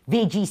sown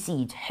veggie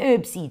seeds,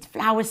 herb seeds,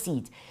 flower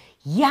seeds,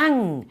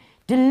 young,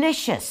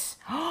 delicious,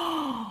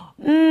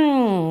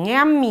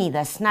 yummy,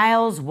 the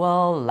snails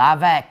will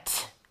love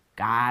it,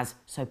 guys.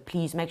 So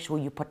please make sure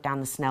you put down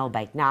the snail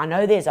bait. Now, I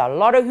know there's a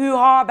lot of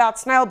hoo-ha about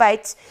snail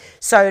baits,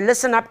 so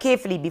listen up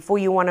carefully before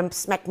you want to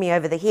smack me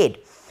over the head.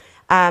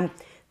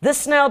 This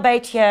snail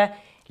bait here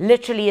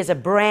literally is a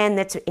brand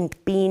that's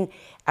been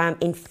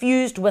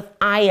infused with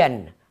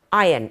iron,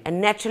 a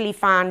naturally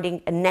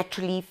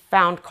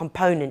found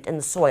component in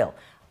the soil,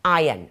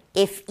 iron,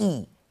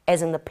 Fe,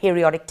 as in the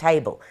periodic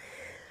table.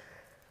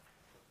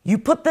 You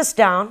put this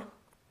down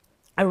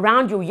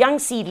around your young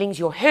seedlings,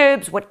 your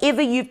herbs,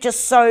 whatever you've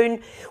just sown,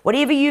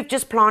 whatever you've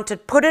just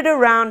planted, put it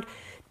around,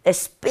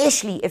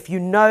 especially if you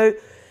know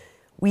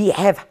we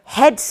have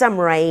had some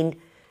rain,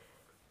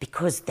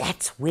 because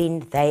that's when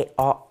they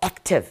are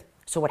active.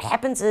 So what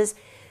happens is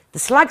the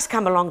slugs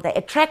come along, they're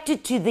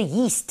attracted to the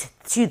yeast,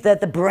 to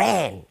the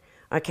bran,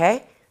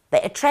 okay?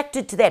 They're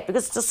attracted to that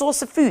because it's a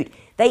source of food.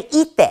 They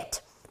eat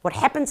that. What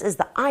happens is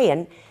the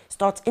iron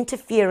starts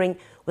interfering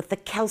with the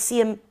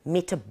calcium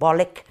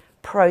metabolic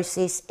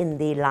process in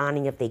the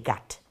lining of their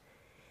gut.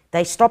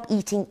 They stop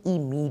eating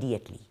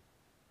immediately.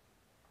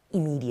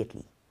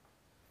 Immediately.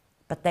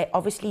 But they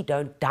obviously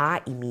don't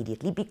die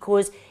immediately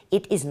because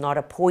it is not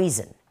a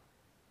poison.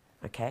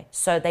 Okay?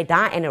 So they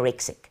die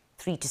anorexic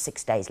 3 to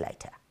 6 days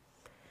later,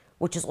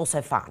 which is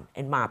also fine,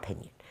 in my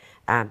opinion.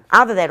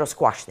 Either that or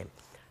squash them.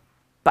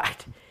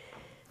 But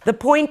the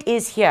point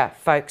is here,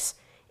 folks,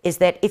 is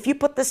that if you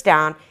put this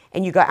down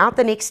and you go out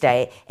the next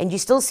day and you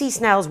still see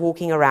snails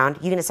walking around,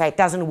 you're going to say it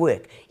doesn't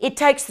work. It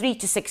takes 3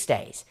 to 6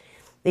 days.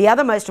 The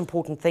other most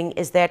important thing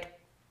is that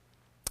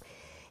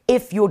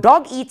if your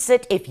dog eats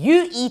it, if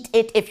you eat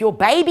it, if your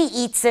baby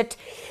eats it,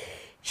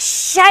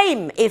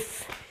 shame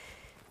if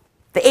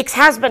the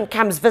ex-husband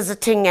comes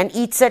visiting and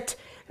eats it.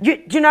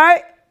 You know,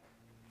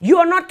 you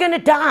are not going to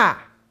die.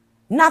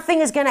 Nothing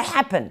is going to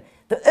happen.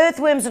 The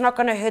earthworms are not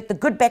going to hurt. The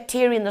good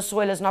bacteria in the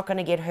soil is not going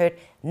to get hurt.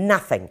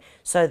 Nothing.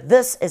 So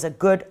this is a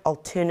good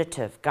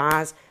alternative.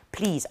 Guys,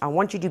 please, I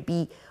want you to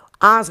be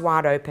eyes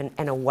wide open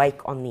and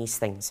awake on these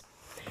things.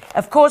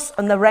 Of course,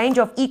 on the range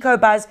of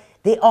EcoBuzz,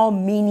 there are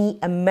many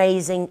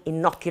amazing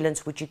inoculants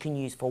which you can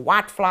use for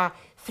whitefly,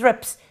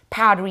 thrips,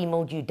 powdery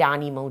mildew,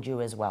 downy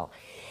mildew as well.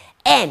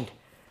 And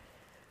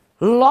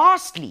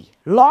lastly,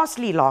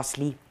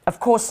 of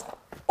course,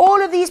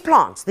 all of these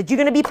plants that you're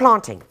going to be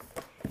planting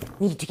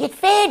need to get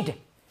fed.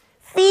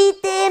 Feed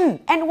them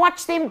and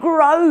watch them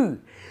grow.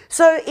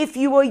 So if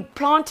you are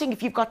planting,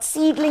 if you've got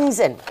seedlings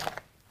in,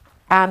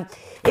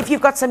 if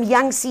you've got some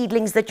young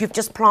seedlings that you've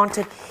just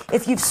planted,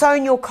 if you've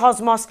sown your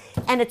cosmos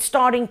and it's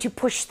starting to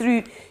push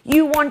through,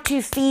 you want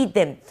to feed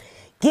them.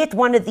 Get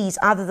one of these,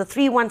 either the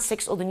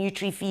 316 or the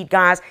Nutri-Feed,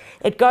 guys.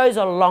 It goes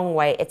a long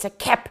way. It's a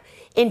cap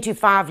into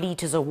 5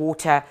 liters of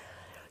water.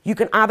 You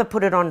can either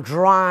put it on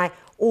dry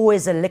or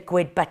as a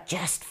liquid, but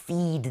just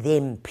feed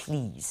them,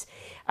 please.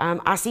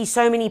 I see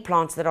so many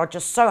plants that are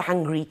just so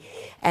hungry,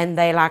 and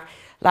they like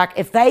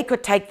if they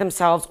could take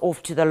themselves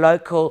off to the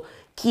local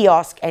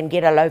kiosk and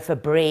get a loaf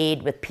of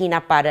bread with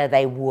peanut butter,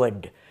 they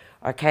would.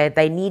 Okay,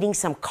 they're needing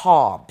some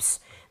carbs.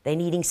 They're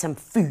needing some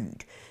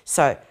food.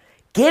 So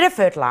get a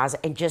fertilizer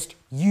and just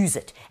use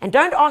it. And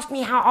don't ask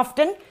me how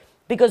often,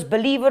 because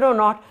believe it or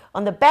not,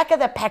 on the back of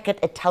the packet,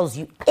 it tells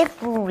you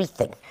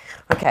everything.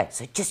 Okay,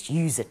 so just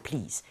use it,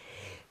 please.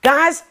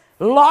 Guys,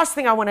 last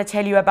thing I want to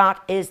tell you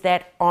about is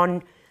that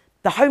on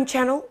the home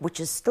channel, which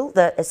is still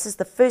this is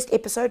the first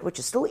episode, which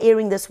is still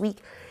airing this week,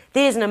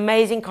 there's an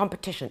amazing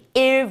competition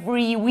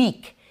every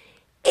week.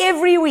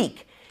 Every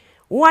week,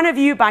 one of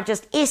you, by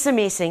just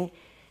SMSing,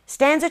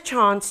 stands a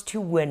chance to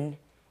win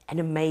an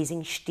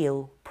amazing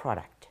Stihl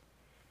product.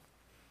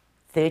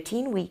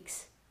 13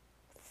 weeks,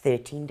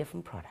 13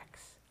 different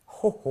products.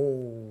 Ho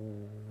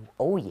ho.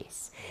 Oh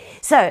yes.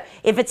 So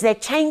if it's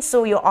that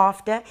chainsaw you're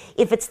after,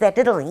 if it's that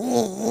little,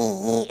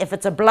 if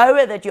it's a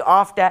blower that you're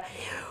after,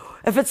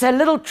 if it's a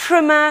little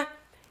trimmer,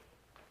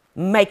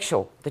 make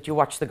sure that you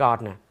watch The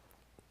Gardener.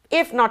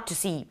 If not to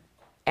see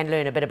and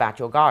learn a bit about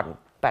your garden,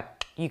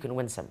 but you can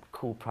win some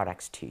cool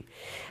products too.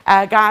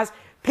 Guys,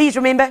 please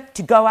remember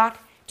to go out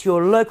to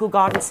your local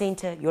garden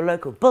center, your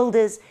local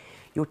builders,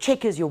 your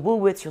Checkers, your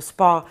Woolworths, your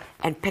Spar,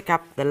 and pick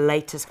up the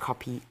latest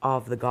copy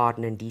of The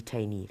Garden and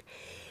Detail Need.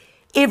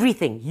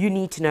 Everything you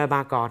need to know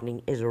about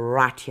gardening is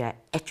right here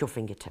at your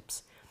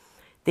fingertips.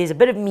 There's a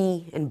bit of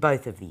me in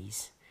both of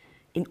these,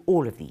 in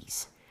all of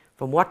these.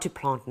 From what to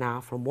plant now,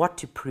 from what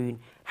to prune,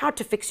 how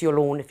to fix your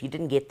lawn if you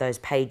didn't get those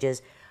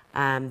pages,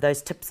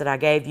 those tips that I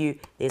gave you.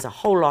 There's a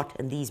whole lot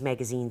in these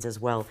magazines as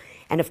well.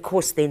 And of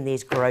course, then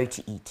there's Grow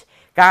to Eat.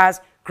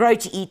 Guys, Grow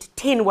to Eat,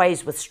 10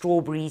 ways with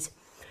strawberries,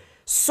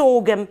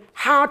 sorghum,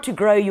 how to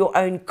grow your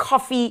own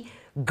coffee,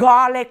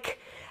 garlic,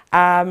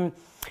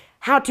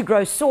 how to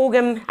grow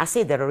sorghum. I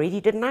said that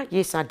already, didn't I?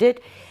 Yes, I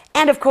did.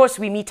 And of course,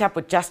 we meet up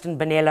with Justin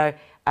Bonello,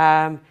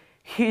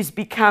 who's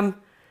become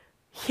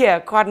here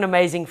quite an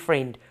amazing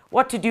friend.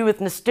 What to do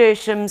with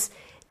nasturtiums,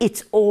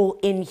 it's all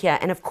in here.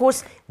 And of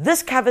course,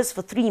 this covers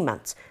for 3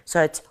 months.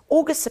 So it's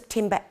August,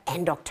 September,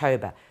 and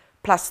October,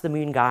 plus the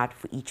moon guide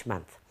for each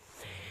month.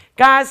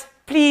 Guys,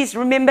 please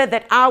remember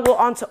that I will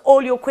answer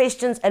all your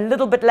questions a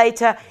little bit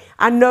later.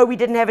 I know we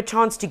didn't have a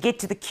chance to get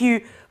to the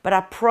queue, but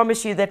I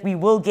promise you that we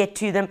will get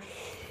to them.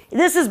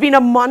 This has been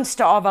a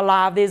monster of a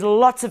live. There's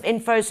lots of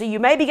info, so you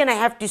may be going to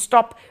have to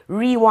stop,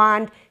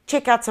 rewind,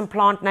 check out some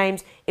plant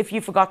names. If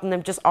you've forgotten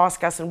them, just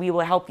ask us and we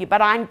will help you.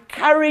 But I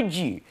encourage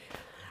you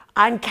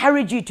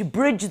to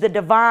bridge the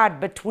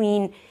divide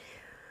between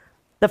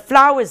the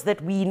flowers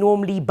that we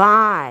normally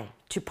buy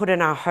to put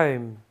in our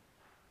home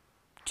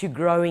to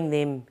growing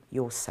them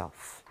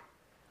yourself.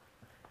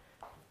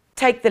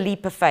 Take the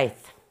leap of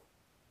faith.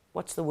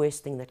 What's the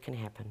worst thing that can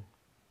happen?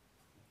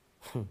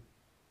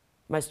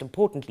 Most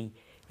importantly,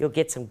 you'll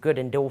get some good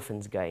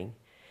endorphins going.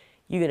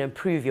 You're going to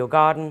improve your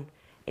garden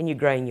and you're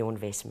growing your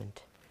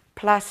investment.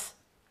 Plus,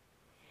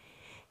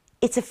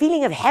 it's a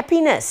feeling of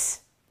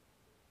happiness.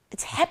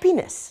 It's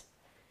happiness.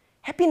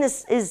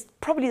 Happiness is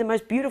probably the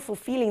most beautiful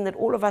feeling that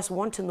all of us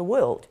want in the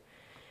world.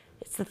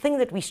 It's the thing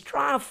that we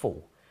strive for.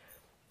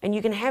 And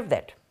you can have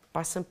that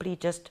by simply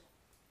just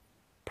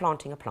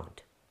planting a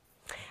plant.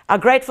 Our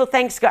grateful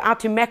thanks go out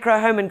to Macro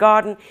Home and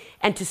Garden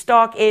and to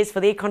Statice Qis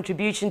for their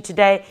contribution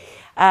today.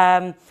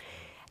 And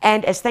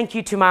as thank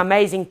you to my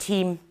amazing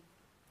team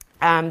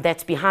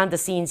that's behind the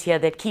scenes here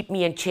that keep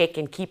me in check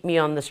and keep me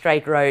on the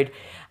straight road.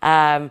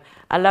 I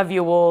love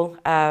you all.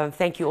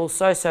 Thank you all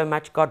so, so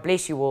much. God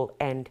bless you all.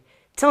 And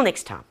till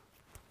next time,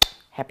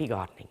 happy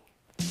gardening.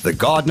 The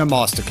Gardener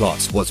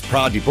Masterclass was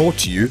proudly brought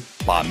to you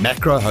by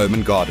Macro Home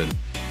and Garden.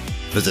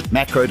 Visit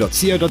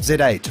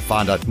macro.co.za to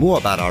find out more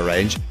about our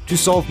range to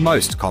solve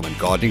most common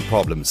gardening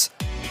problems.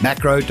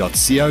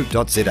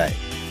 macro.co.za.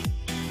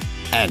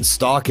 And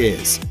Statice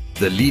Qis,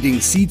 the leading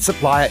seed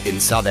supplier in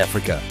South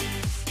Africa.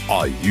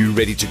 Are you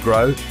ready to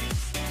grow?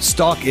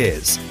 Statice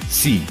Qis,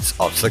 seeds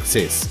of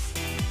success.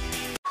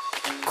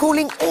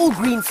 Calling all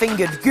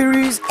green-fingered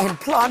gurus and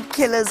plant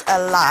killers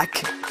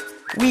alike.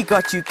 We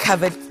got you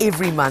covered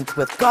every month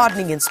with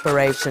gardening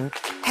inspiration,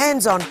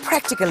 hands-on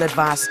practical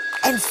advice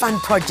and fun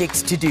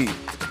projects to do.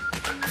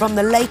 From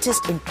the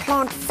latest in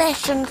plant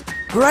fashion,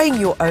 growing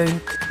your own,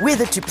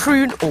 whether to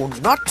prune or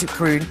not to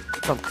prune,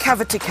 from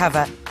cover to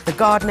cover, the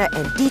Gardener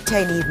and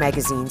Detainee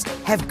magazines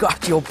have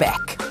got your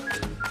back.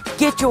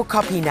 Get your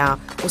copy now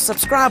or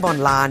subscribe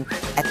online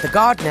at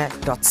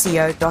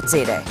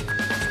thegardener.co.za.